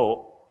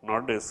 Novo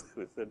Nordisk,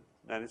 which is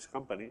a Danish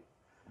company,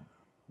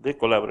 they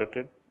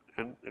collaborated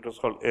and it was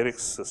called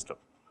Eric's system.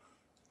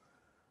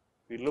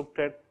 We looked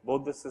at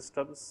both the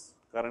systems,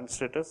 current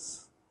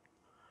status.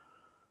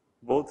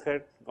 Both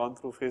had gone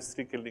through phase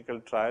 3 clinical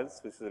trials,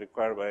 which is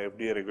required by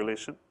FDA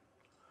regulation.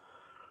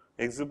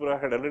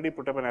 Exubera had already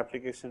put up an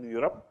application in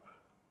Europe.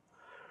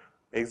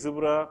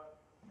 Exubera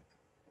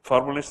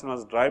formulation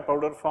was dry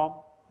powder form,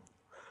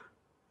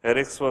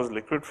 Eric's was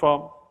liquid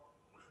form,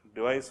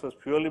 device was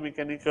purely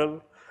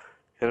mechanical,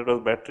 Here it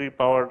was battery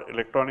powered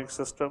electronic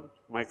system,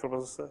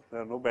 microprocessor,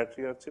 there are no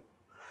battery or chip,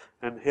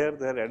 and here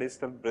they are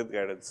additional breath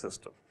guidance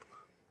system.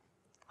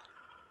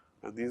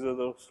 And these are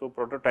the two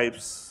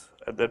prototypes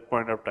at that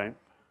point of time.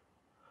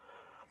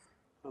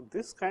 Now,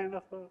 this kind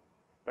of a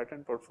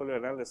patent portfolio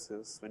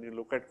analysis, when you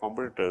look at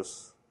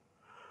competitors,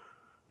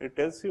 it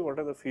tells you what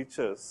are the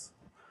features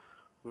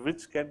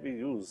which can be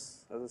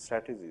used as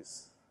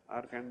strategies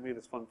or can be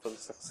responsible for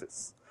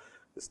success.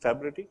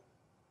 Stability,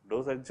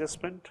 dose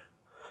adjustment,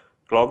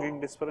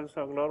 clogging dispersion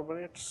of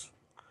agglomerates,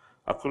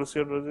 accuracy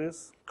of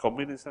doses,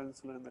 combination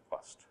insulin and the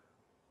cost.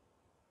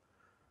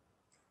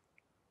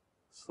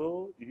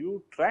 So,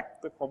 you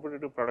track the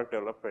competitive product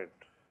development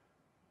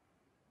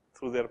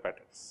through their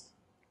patents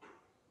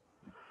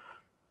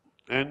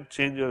and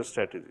change your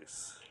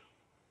strategies.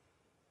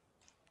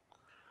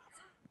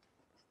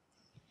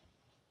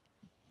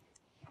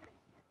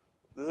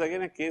 This is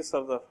again a case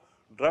of the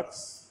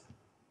drugs.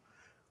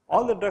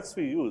 All the drugs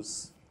we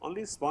use,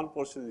 only small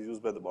portion is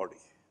used by the body.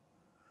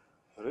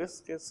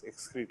 Rest gets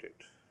excreted.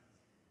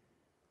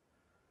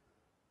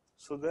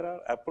 So, there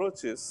are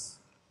approaches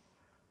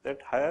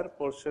that higher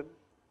portion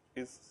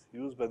is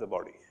used by the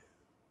body.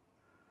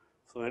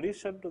 So, in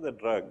addition to the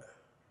drug,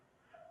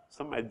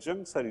 some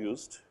adjuncts are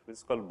used which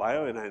is called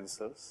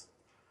bioenhancers.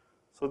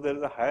 So, there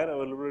is a higher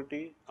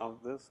availability of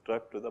this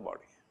drug to the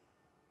body.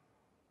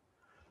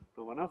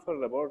 Now, one of our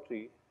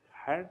laboratory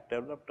had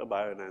developed a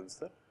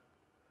bioenhancer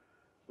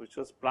which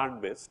was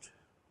plant based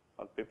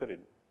or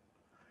piperin,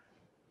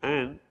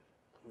 and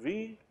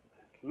we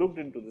looked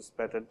into this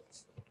patent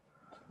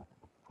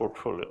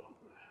portfolio.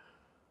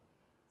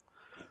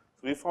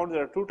 We found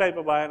there are two types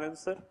of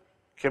bioenhancer,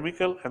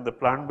 chemical and the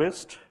plant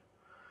based.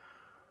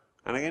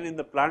 And again in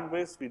the plant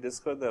based we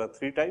discovered there are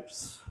three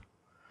types,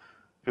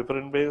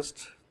 piperin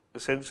based,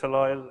 essential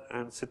oil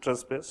and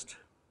citrus based.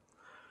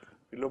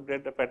 We looked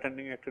at the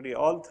patenting activity,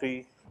 all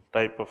three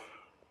type of,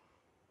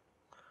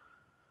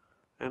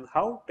 and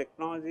how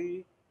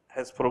technology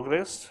has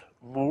progressed,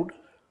 moved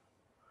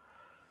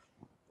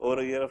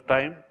over a year of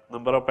time,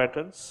 number of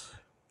patents,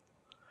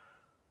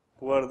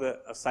 who are the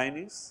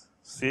assignees.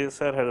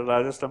 CSR had the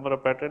largest number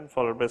of patents,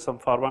 followed by some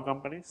pharma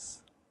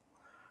companies.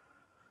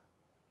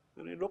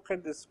 When you look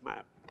at this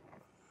map,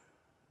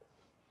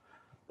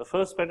 the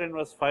first patent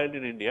was filed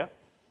in India,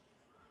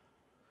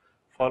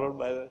 followed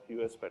by the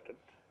US patent.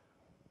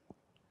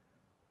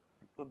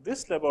 So,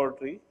 this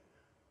laboratory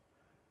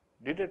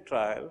did a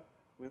trial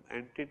with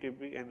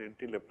anti-TB and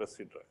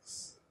anti-leprosy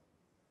drugs.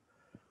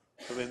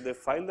 So, when they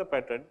filed the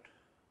patent,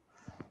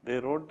 they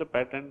wrote the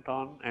patent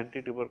on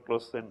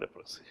anti-tuberculosis and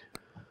leprosy.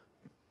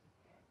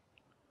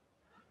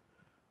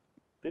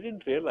 They did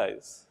not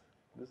realize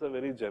this is a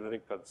very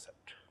generic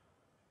concept.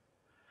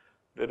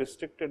 They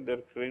restricted their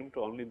claim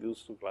to only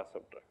these two classes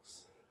of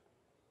drugs.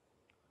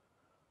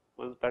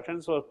 Once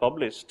patents were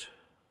published,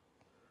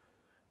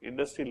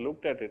 industry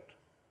looked at it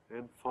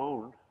and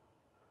found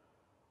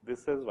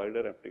this has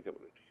wider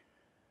applicability.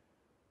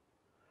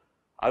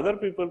 Other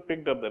people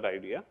picked up that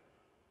idea,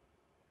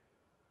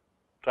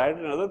 tried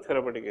in other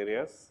therapeutic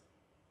areas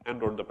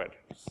and wrote the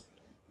patents.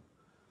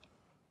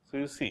 So,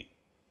 you see,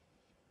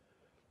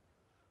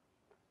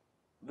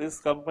 this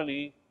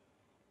company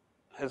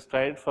has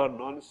tried for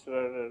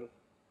non-steroidal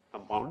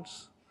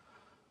compounds,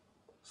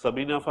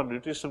 Sabina for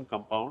nutrition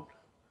compound,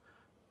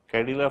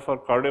 Cadila for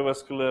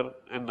cardiovascular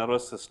and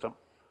nervous system,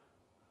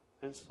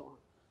 and so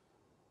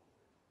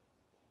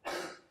on.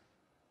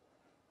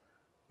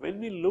 When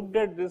we looked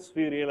at this,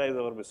 we realized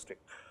our mistake.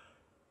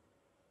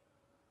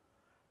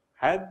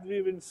 Had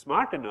we been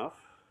smart enough,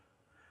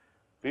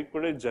 we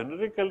could have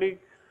generically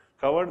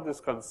covered this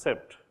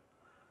concept,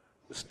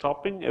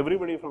 stopping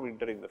everybody from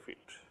entering the field.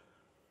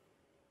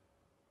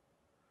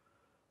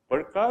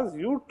 But because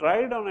you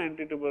tried on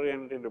anti-tuberculosis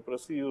and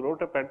anti-leprosy, you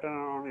wrote a patent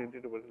on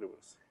anti-tuberculosis and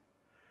leprosy,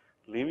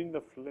 leaving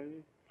the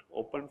field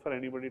open for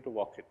anybody to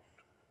walk in.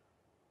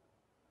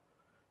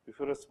 If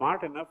you were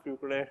smart enough, you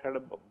could have had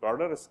a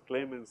broader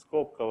claim and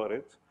scope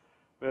coverage,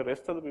 where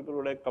rest of the people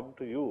would have come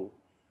to you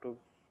to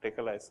take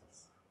a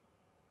license.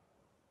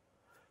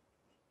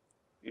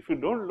 If you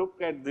don't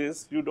look at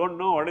this, you don't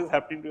know what is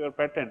happening to your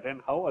patent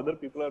and how other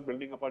people are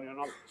building upon your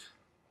knowledge.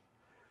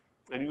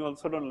 And you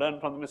also don't learn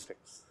from the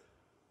mistakes.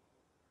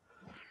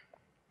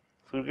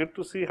 So, you get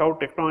to see how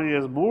technology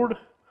has moved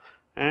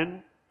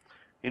and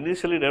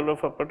initially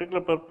developed for a particular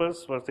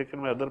purpose was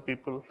taken by other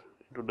people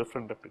into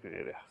different application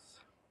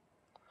areas.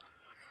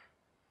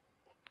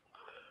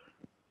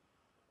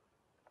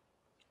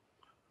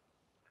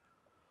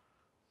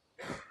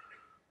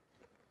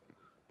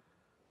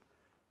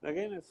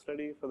 Again, a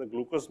study for the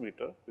glucose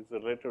meter, which is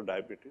related to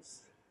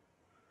diabetes.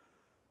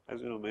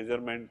 As you know,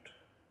 measurement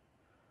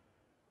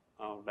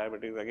of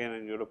diabetes, again,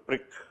 and you have to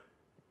prick.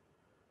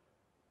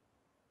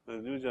 The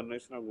new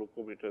generation of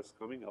glucometers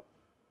coming up.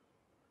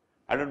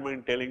 I don't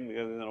mind telling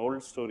because it's an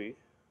old story.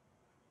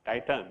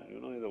 Titan, you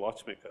know, is a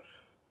watchmaker,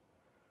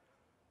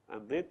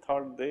 and they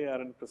thought they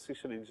are a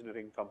precision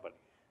engineering company.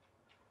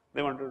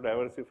 They wanted to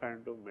diversify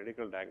into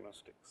medical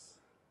diagnostics,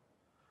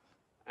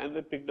 and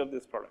they picked up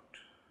this product.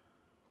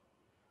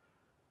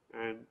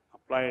 and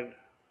applied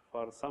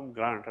for some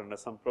grant under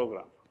some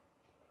program.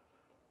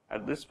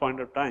 At this point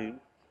of time,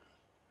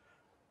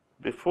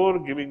 before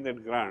giving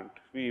that grant,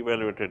 we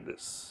evaluated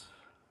this.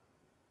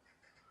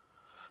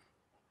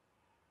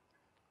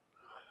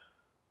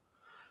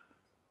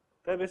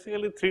 There are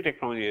basically 3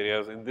 technology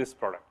areas in this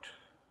product: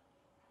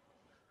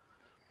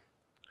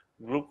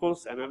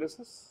 glucose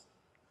analysis,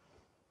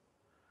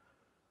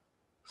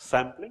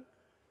 sampling,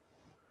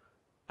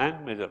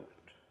 and measurement.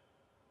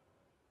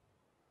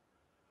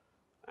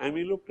 And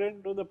we looked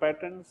into the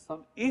patterns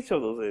on each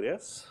of those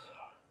areas.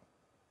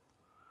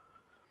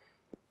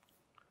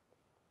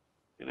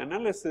 In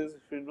analysis,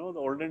 if you know the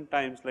olden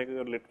times, like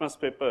your litmus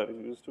paper,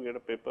 you used to get a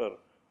paper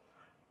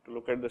to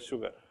look at the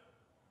sugar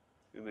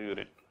in the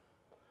urine.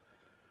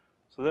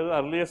 So, that is the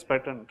earliest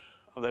patent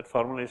of that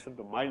formulation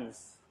to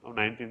Miles of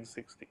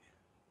 1960,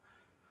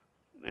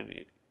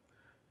 1980.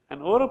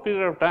 And over a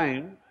period of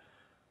time,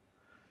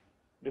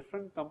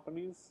 different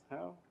companies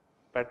have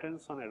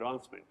patents on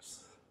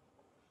advancements.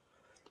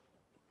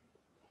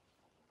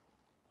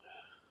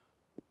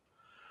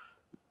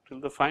 Till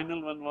the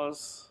final one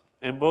was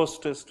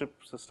embossed strip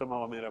system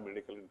of Amira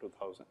Medical in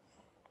 2000.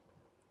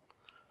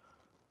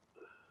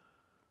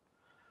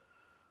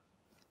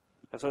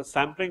 As far as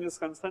sampling is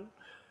concerned,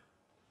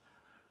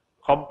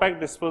 compact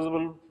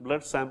disposable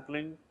blood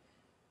sampling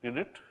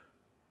unit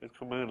is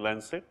coming in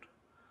Lancet,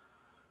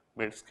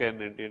 Medscan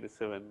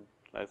 1987,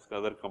 like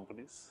other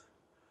companies.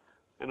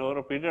 And over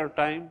a period of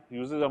time,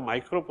 uses a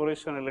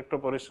microporation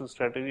electroporation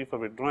strategy for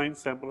withdrawing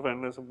sample for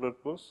analysis of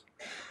glucose,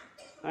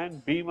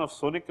 and beam of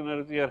sonic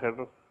energy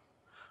or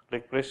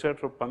like pressure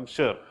to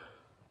puncture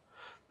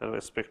the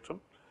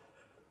spectrum.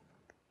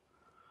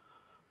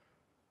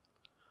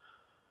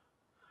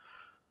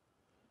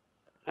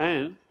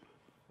 And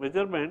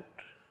measurement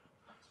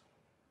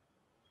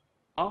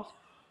of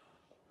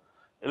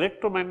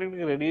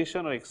electromagnetic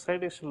radiation or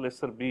excitation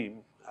laser beam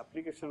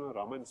application of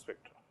Raman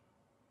spectra,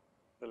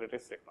 the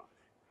latest technology.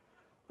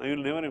 Now, you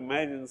will never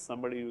imagine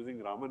somebody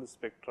using Raman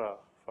spectra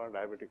for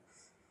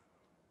diabetics.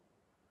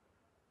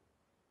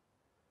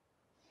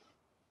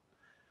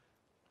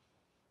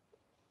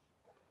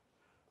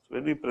 So,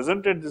 when we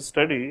presented this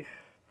study,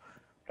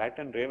 Pratt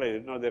and realized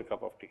it's not their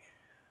cup of tea.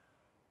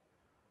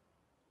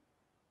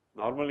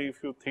 Normally,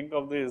 if you think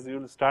of this, you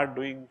will start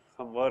doing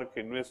some work,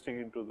 investing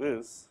into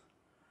this,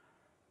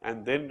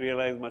 and then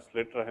realize much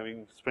later,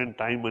 having spent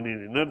time, money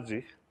and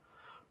energy.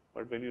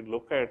 But when you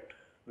look at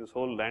this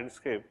whole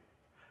landscape,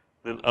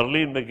 then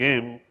early in the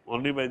game,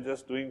 only by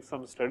just doing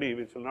some study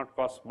which will not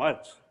cost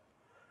much,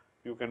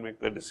 you can make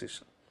the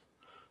decision.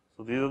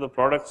 So, these are the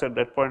products at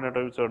that point at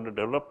which are under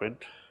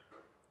development.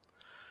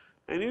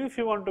 And even if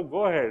you want to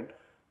go ahead,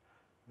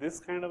 this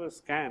kind of a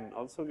scan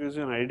also gives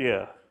you an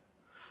idea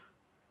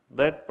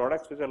that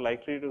products which are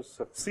likely to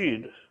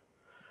succeed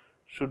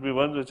should be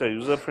ones which are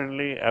user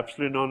friendly,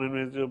 absolutely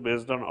non-invasive,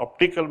 based on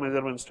optical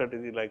measurement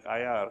strategy like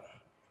IR,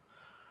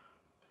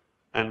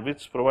 and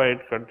which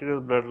provide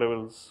continuous blood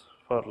levels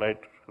for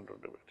light control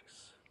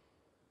diabetes.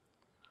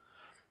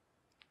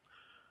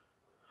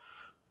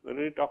 We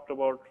already talked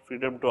about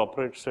freedom to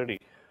operate study.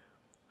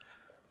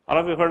 All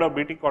of you heard of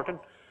BT cotton?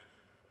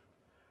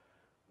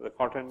 The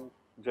cotton,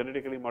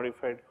 genetically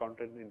modified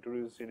cotton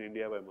introduced in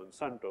India by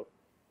Monsanto.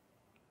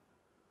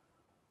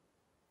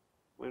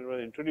 When it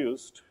was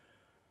introduced,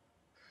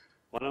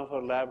 one of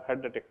our lab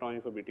had the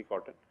technology for BT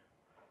cotton,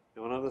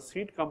 and one of the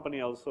seed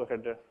company also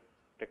had the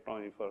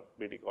technology for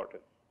BT cotton,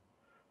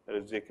 that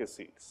is JK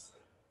Seeds.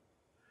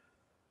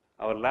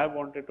 Our lab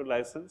wanted to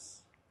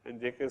license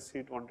and JK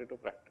Seed wanted to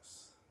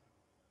practice.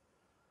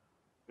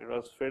 It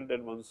was felt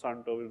that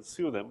Monsanto will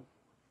sue them,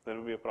 there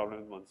will be a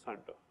problem with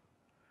Monsanto.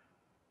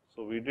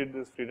 So, we did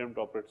this freedom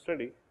to operate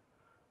study.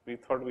 We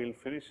thought we will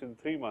finish in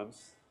 3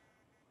 months.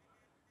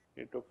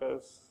 It took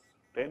us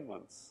 10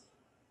 months.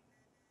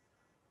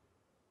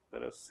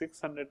 There are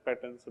 600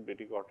 patents of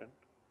BT cotton,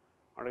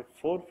 out of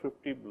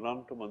 450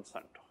 belong to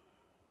Monsanto.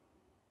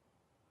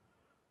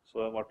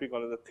 So, what we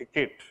call as a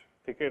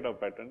thicket of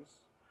patents,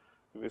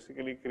 we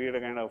basically create a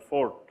kind of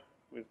fort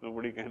which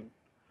nobody can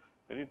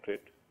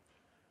penetrate.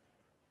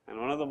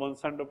 And one of the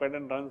Monsanto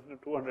patent runs into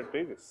 200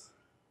 pages.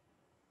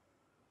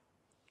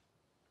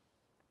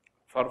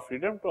 For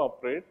freedom to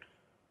operate,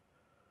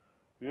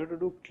 we have to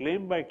do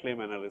claim by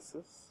claim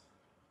analysis.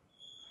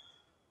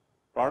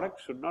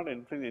 Product should not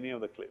infringe any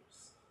of the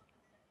claims.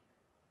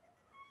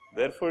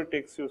 Therefore, it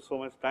takes you so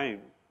much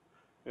time.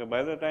 Because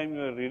by the time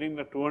you are reading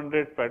the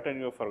 200th patent,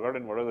 you have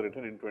forgotten what was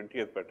written in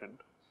 20th patent.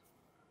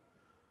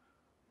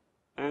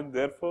 And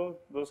therefore,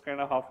 those kind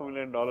of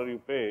 $500,000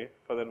 you pay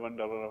for that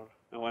 $1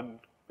 one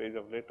page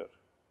of letter.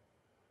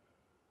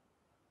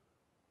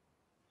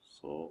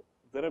 So,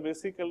 there are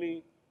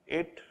basically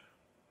 8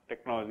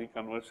 technology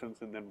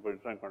conversions in the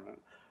different content.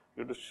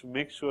 You have to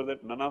make sure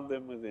that none of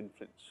them is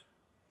infringed.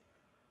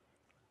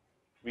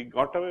 We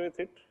got away with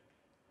it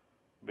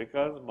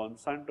because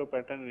Monsanto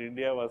patent in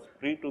India was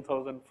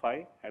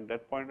pre-2005. At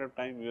that point of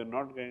time, we were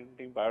not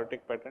granting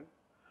biotech patent.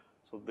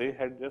 So, they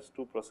had just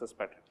 2 process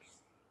patents.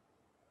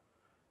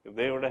 If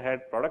they would have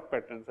had product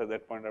patents at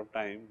that point of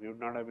time, we would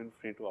not have been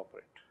free to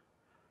operate.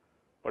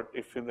 But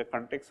if in the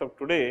context of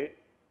today,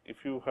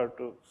 if you have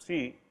to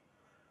see,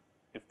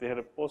 if they had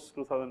a post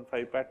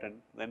 2005 patent,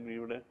 then we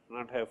would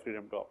not have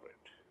freedom to operate.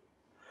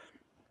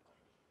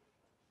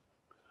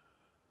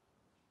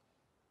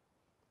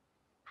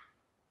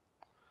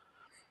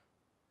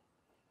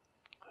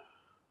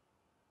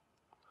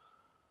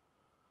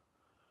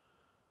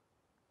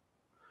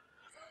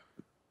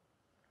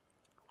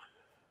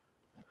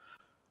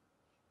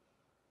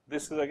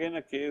 This is again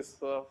a case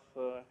of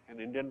an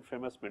Indian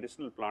famous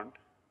medicinal plant,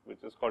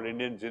 which is called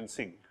Indian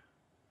ginseng.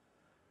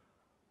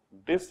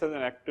 This has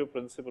an active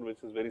principle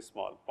which is very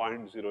small,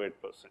 0.08%.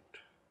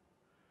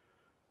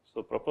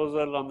 So,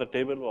 proposal on the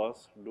table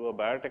was do a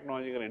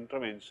biotechnological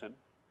intervention,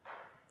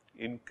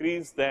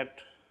 increase that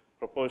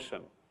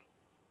proportion,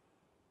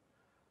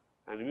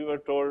 and we were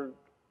told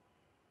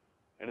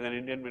it is an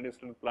Indian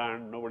medicinal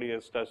plant, nobody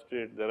has touched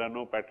it, there are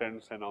no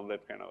patents and all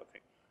that kind of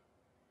thing.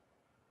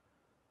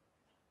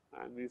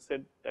 And we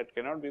said that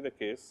cannot be the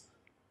case,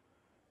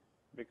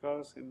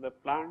 because in the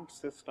plant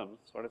systems,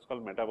 what is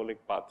called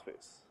metabolic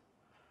pathways,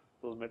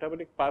 those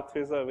metabolic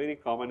pathways are very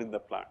common in the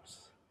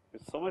plants.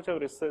 With so much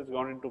of research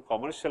gone into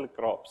commercial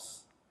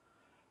crops,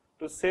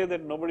 to say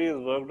that nobody has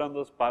worked on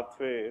those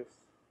pathways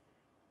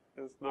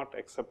is not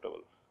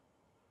acceptable.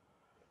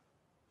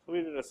 So,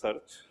 we did a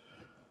search.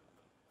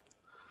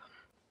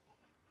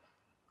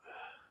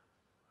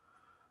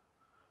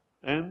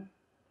 And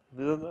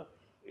these are the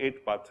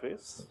 8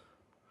 pathways,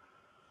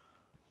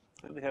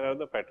 and here are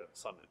the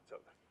patterns on each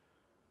other.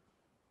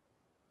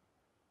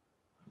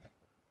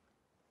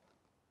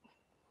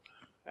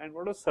 And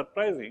what was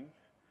surprising,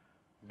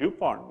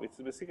 DuPont, which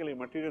is basically a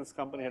materials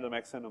company, had the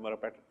maximum number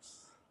of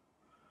patents.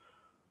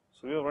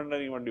 So, we were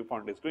wondering what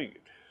DuPont is doing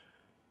it.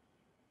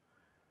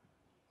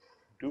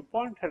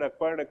 DuPont had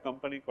acquired a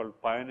company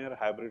called Pioneer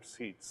Hybrid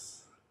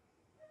Seeds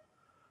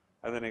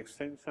as an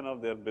extension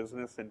of their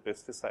business in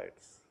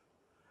pesticides,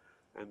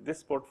 and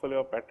this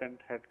portfolio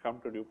patent had come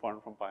to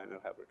DuPont from Pioneer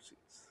Hybrid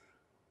Seeds.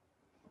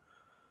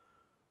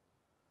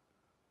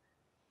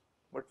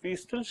 But we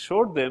still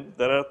showed them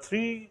there are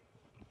 3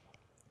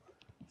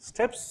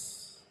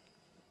 steps,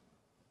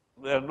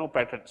 there are no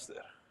patents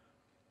there.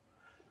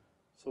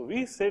 So,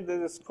 we said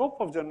there is a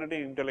scope of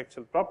generating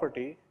intellectual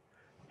property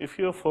if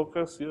you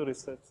focus your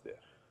research there.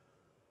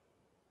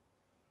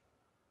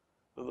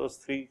 So, those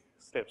 3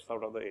 steps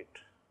out of the 8.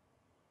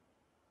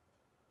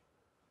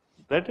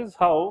 That is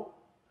how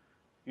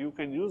you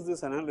can use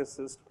this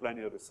analysis to plan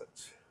your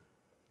research.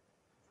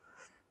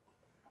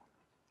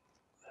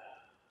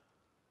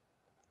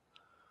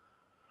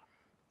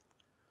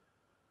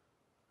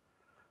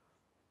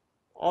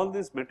 All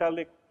these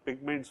metallic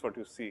pigments what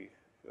you see,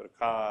 your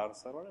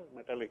cars or whatever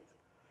metallic,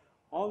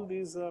 all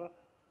these are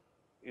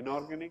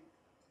inorganic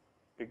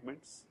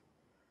pigments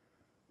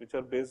which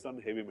are based on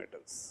heavy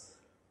metals.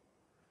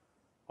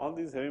 All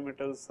these heavy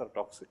metals are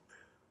toxic.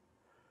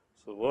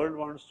 So, world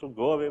wants to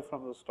go away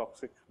from those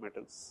toxic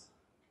metals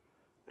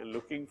and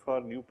looking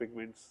for new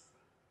pigments.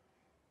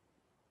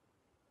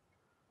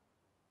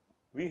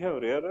 We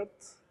have rare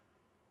earths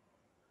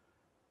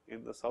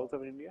in the south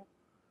of India.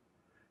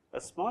 A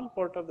small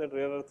part of that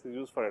rare earth is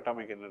used for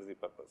atomic energy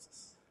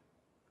purposes.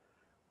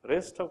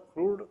 Rest of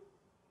crude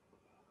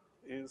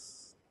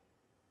is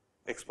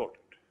exported.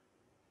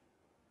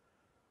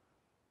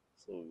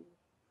 So,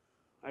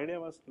 idea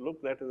was to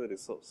look that as a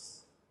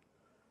resource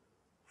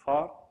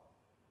for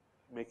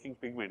making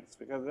pigments,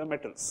 because they are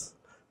metals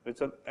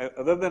which are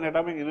other than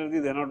atomic energy,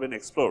 they have not been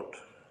explored.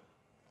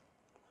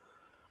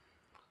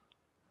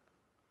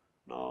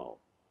 Now,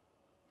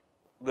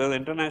 there is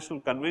an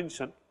international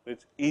convention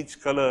which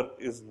each color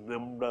is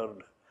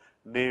numbered,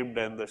 named,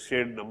 and the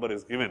shade number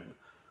is given.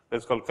 That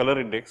is called color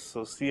index.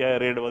 So, CI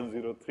red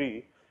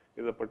 103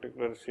 is a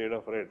particular shade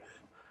of red.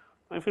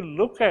 Now, if you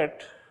look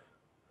at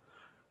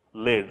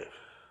lead,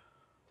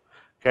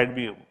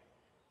 cadmium,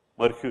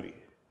 mercury,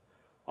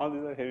 all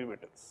these are heavy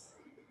metals.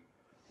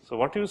 So,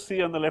 what you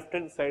see on the left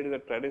hand side is a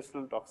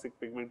traditional toxic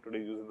pigment today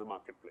used in the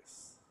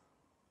marketplace.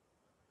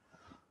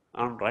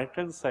 On right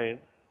hand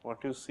side,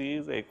 what you see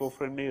is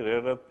eco-friendly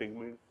rare earth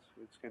pigments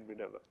which can be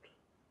developed,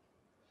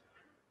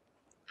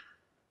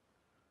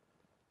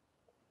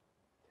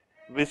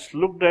 which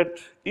looked at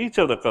each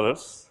of the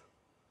colors,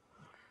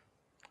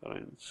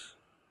 orange,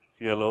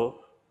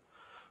 yellow,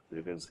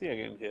 you can see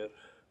again here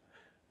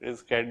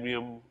is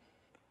cadmium,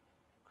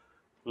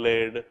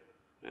 lead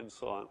and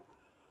so on.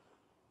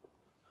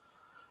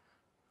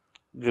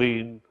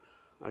 Green,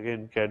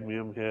 again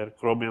cadmium here,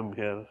 chromium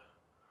here,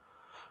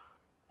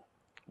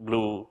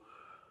 blue.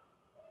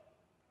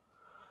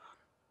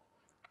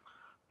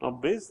 Now,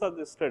 based on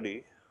this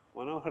study,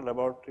 one of our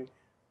laboratory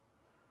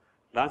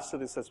launched a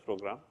research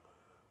program.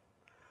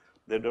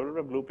 They developed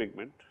a blue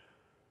pigment,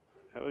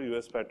 have a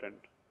US patent,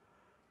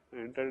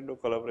 and entered into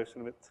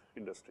collaboration with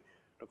industry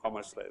to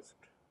commercialize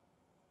it.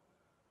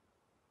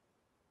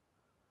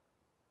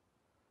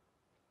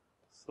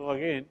 So,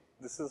 again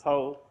this is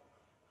how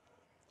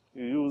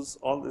you use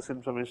all this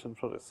information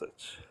for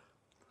research.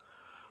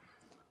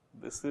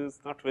 This is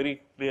not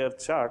very clear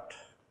chart,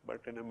 but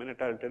in a minute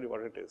I will tell you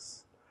what it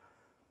is.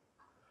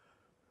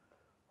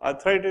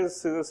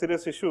 Arthritis is a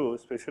serious issue,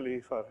 especially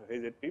for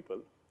aged people.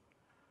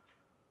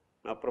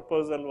 Now,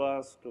 proposal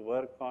was to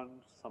work on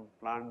some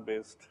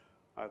plant-based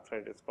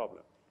arthritis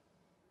problem.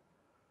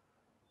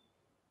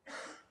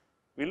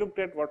 We looked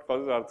at what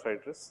causes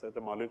arthritis at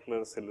the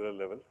molecular cellular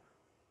level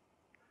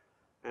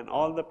and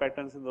all the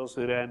patterns in those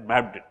areas and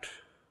mapped it.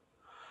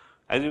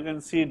 As you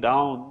can see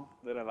down,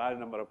 there are a large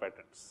number of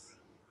patterns.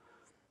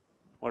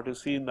 What you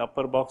see in the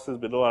upper boxes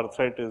below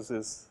arthritis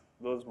is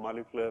those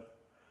molecular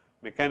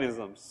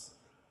mechanisms.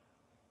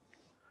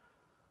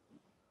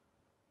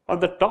 On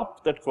the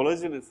top, that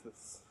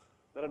collagenesis,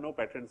 there are no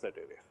patterns that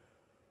area.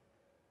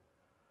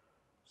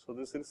 So,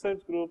 this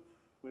research group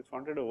which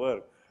wanted to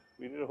work,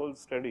 we did a whole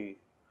study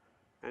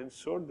and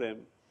showed them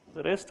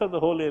the rest of the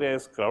whole area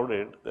is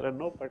crowded, there are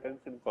no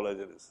patterns in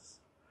collagenesis.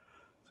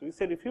 So, we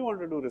said if you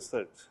want to do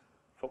research,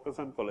 focus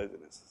on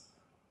collagenesis.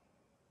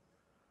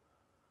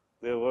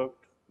 They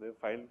worked, they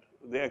filed,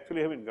 they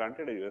actually have been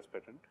granted a US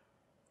patent.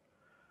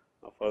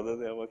 Now, further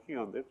they are working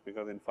on this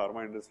because in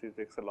pharma industry it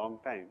takes a long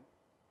time.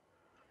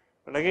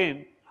 But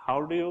again,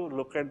 how do you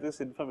look at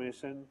this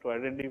information to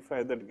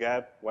identify that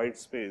gap, white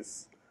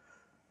space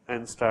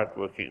and start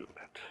working on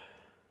that?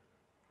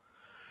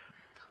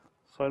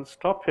 So, I will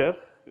stop here.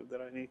 If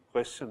there are any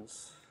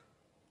questions,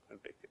 I will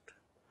take it.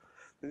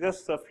 This is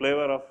just a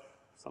flavor of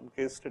some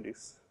case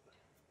studies.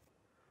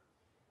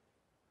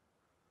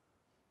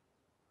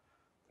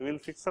 We will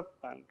fix up,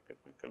 I will get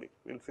my colleague,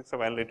 we will fix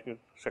up, I will let you,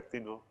 Shakti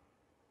know.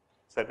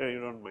 Saturday you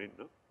do not mind,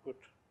 no? Good.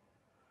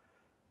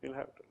 We will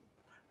have to.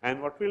 And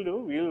what we will do,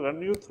 we will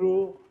run you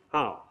through,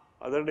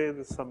 other day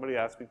somebody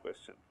asked me a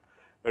question,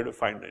 where to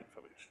find the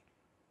information.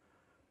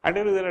 I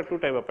tell you there are two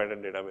types of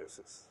patent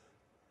databases.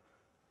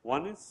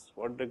 One is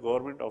what the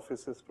government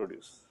offices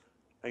produce.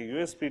 Like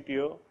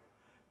USPTO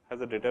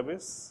has a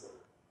database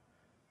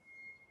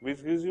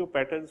which gives you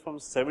patents from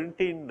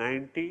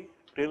 1790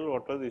 till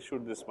what was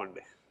issued this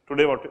Monday.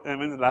 Today,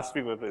 last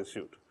week what was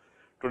issued.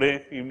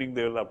 Today evening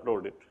they will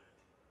upload it.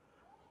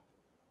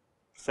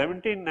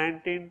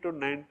 1719 to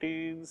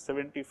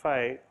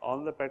 1975,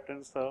 all the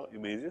patents are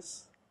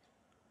images.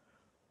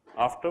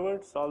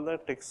 Afterwards, all the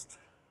text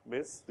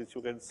base, which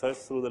you can search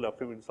through the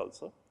documents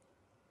also.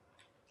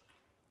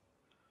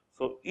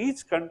 So,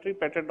 each country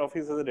patent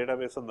office has a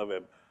database on the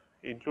web,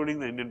 including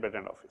the Indian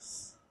Patent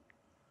Office.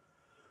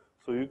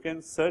 So, you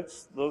can search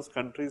those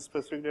country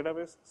specific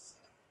databases.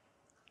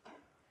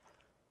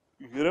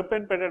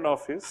 European Patent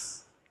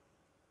Office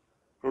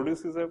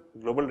produces a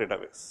global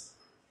database.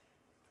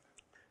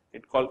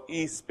 It called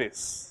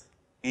eSpace,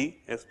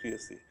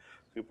 E-S-P-A-C.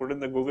 You put in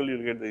the Google, you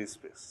will get the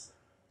eSpace.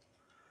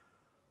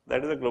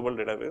 That is a global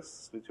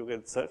database which you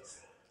can search.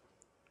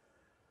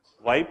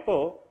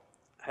 WIPO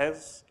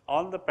has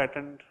all the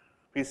patent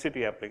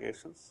PCT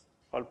applications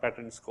called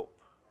Patent Scope.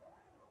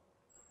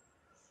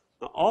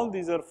 Now, all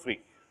these are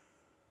free.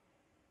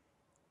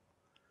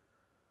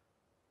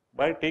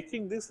 By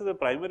taking this as a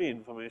primary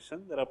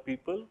information, there are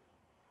people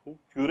who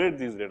curate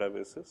these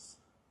databases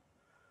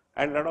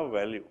and a lot of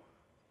value.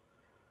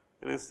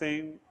 And I am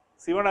saying,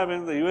 see what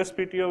happens, the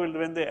USPTO will,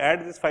 when they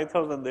add this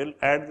 5000, they will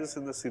add this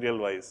in the serial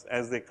wise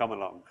as they come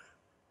along.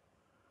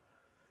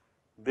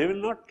 They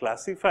will not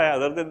classify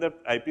other than the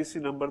IPC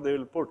number they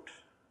will put.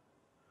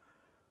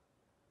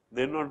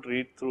 They will not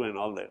read through and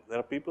all that. There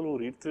are people who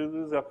read through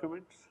these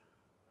documents,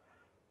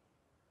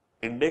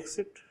 index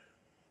it,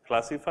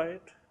 classify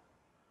it,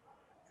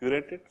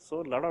 curate it,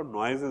 so a lot of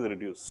noise is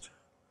reduced.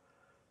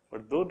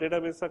 But those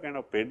databases are kind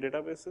of paid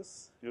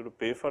databases, you have to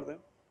pay for them.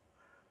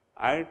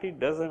 IIT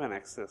does have an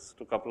access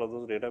to a couple of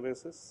those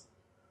databases.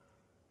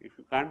 If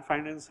you can't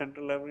find in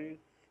central library,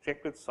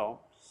 check with SOM.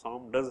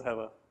 SOM does have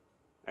a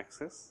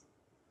access.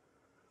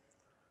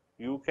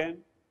 You can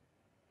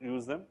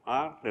use them,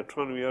 or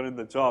later on when you are in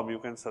the job, you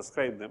can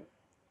subscribe them.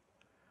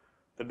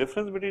 The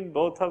difference between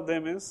both of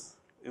them is,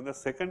 in the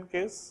second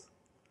case,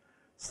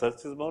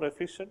 search is more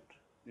efficient,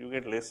 you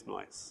get less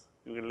noise,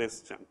 you get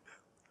less junk.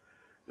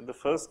 In the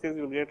first case,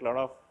 you will get a lot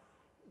of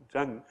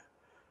junk.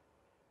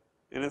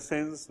 In a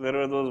sense,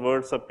 wherever those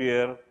words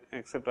appear,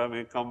 etc.,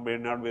 may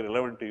not be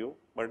relevant to you,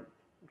 but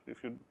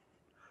if you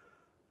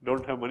do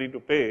not have money to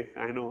pay,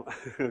 I know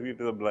it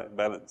is a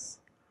balance.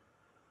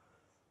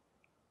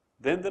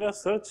 Then there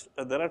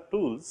are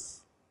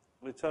tools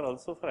which are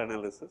also for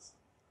analysis.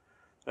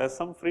 There are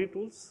some free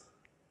tools,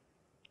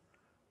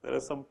 there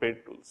are some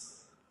paid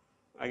tools.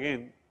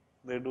 Again,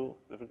 they do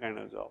different kind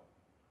of job.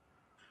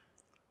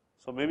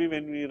 So, maybe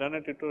when we run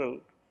a tutorial,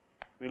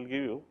 we will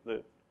give you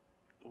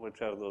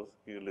which are those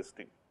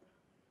listing.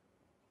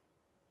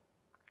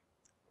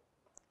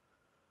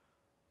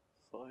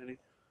 So, any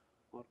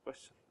more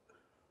questions?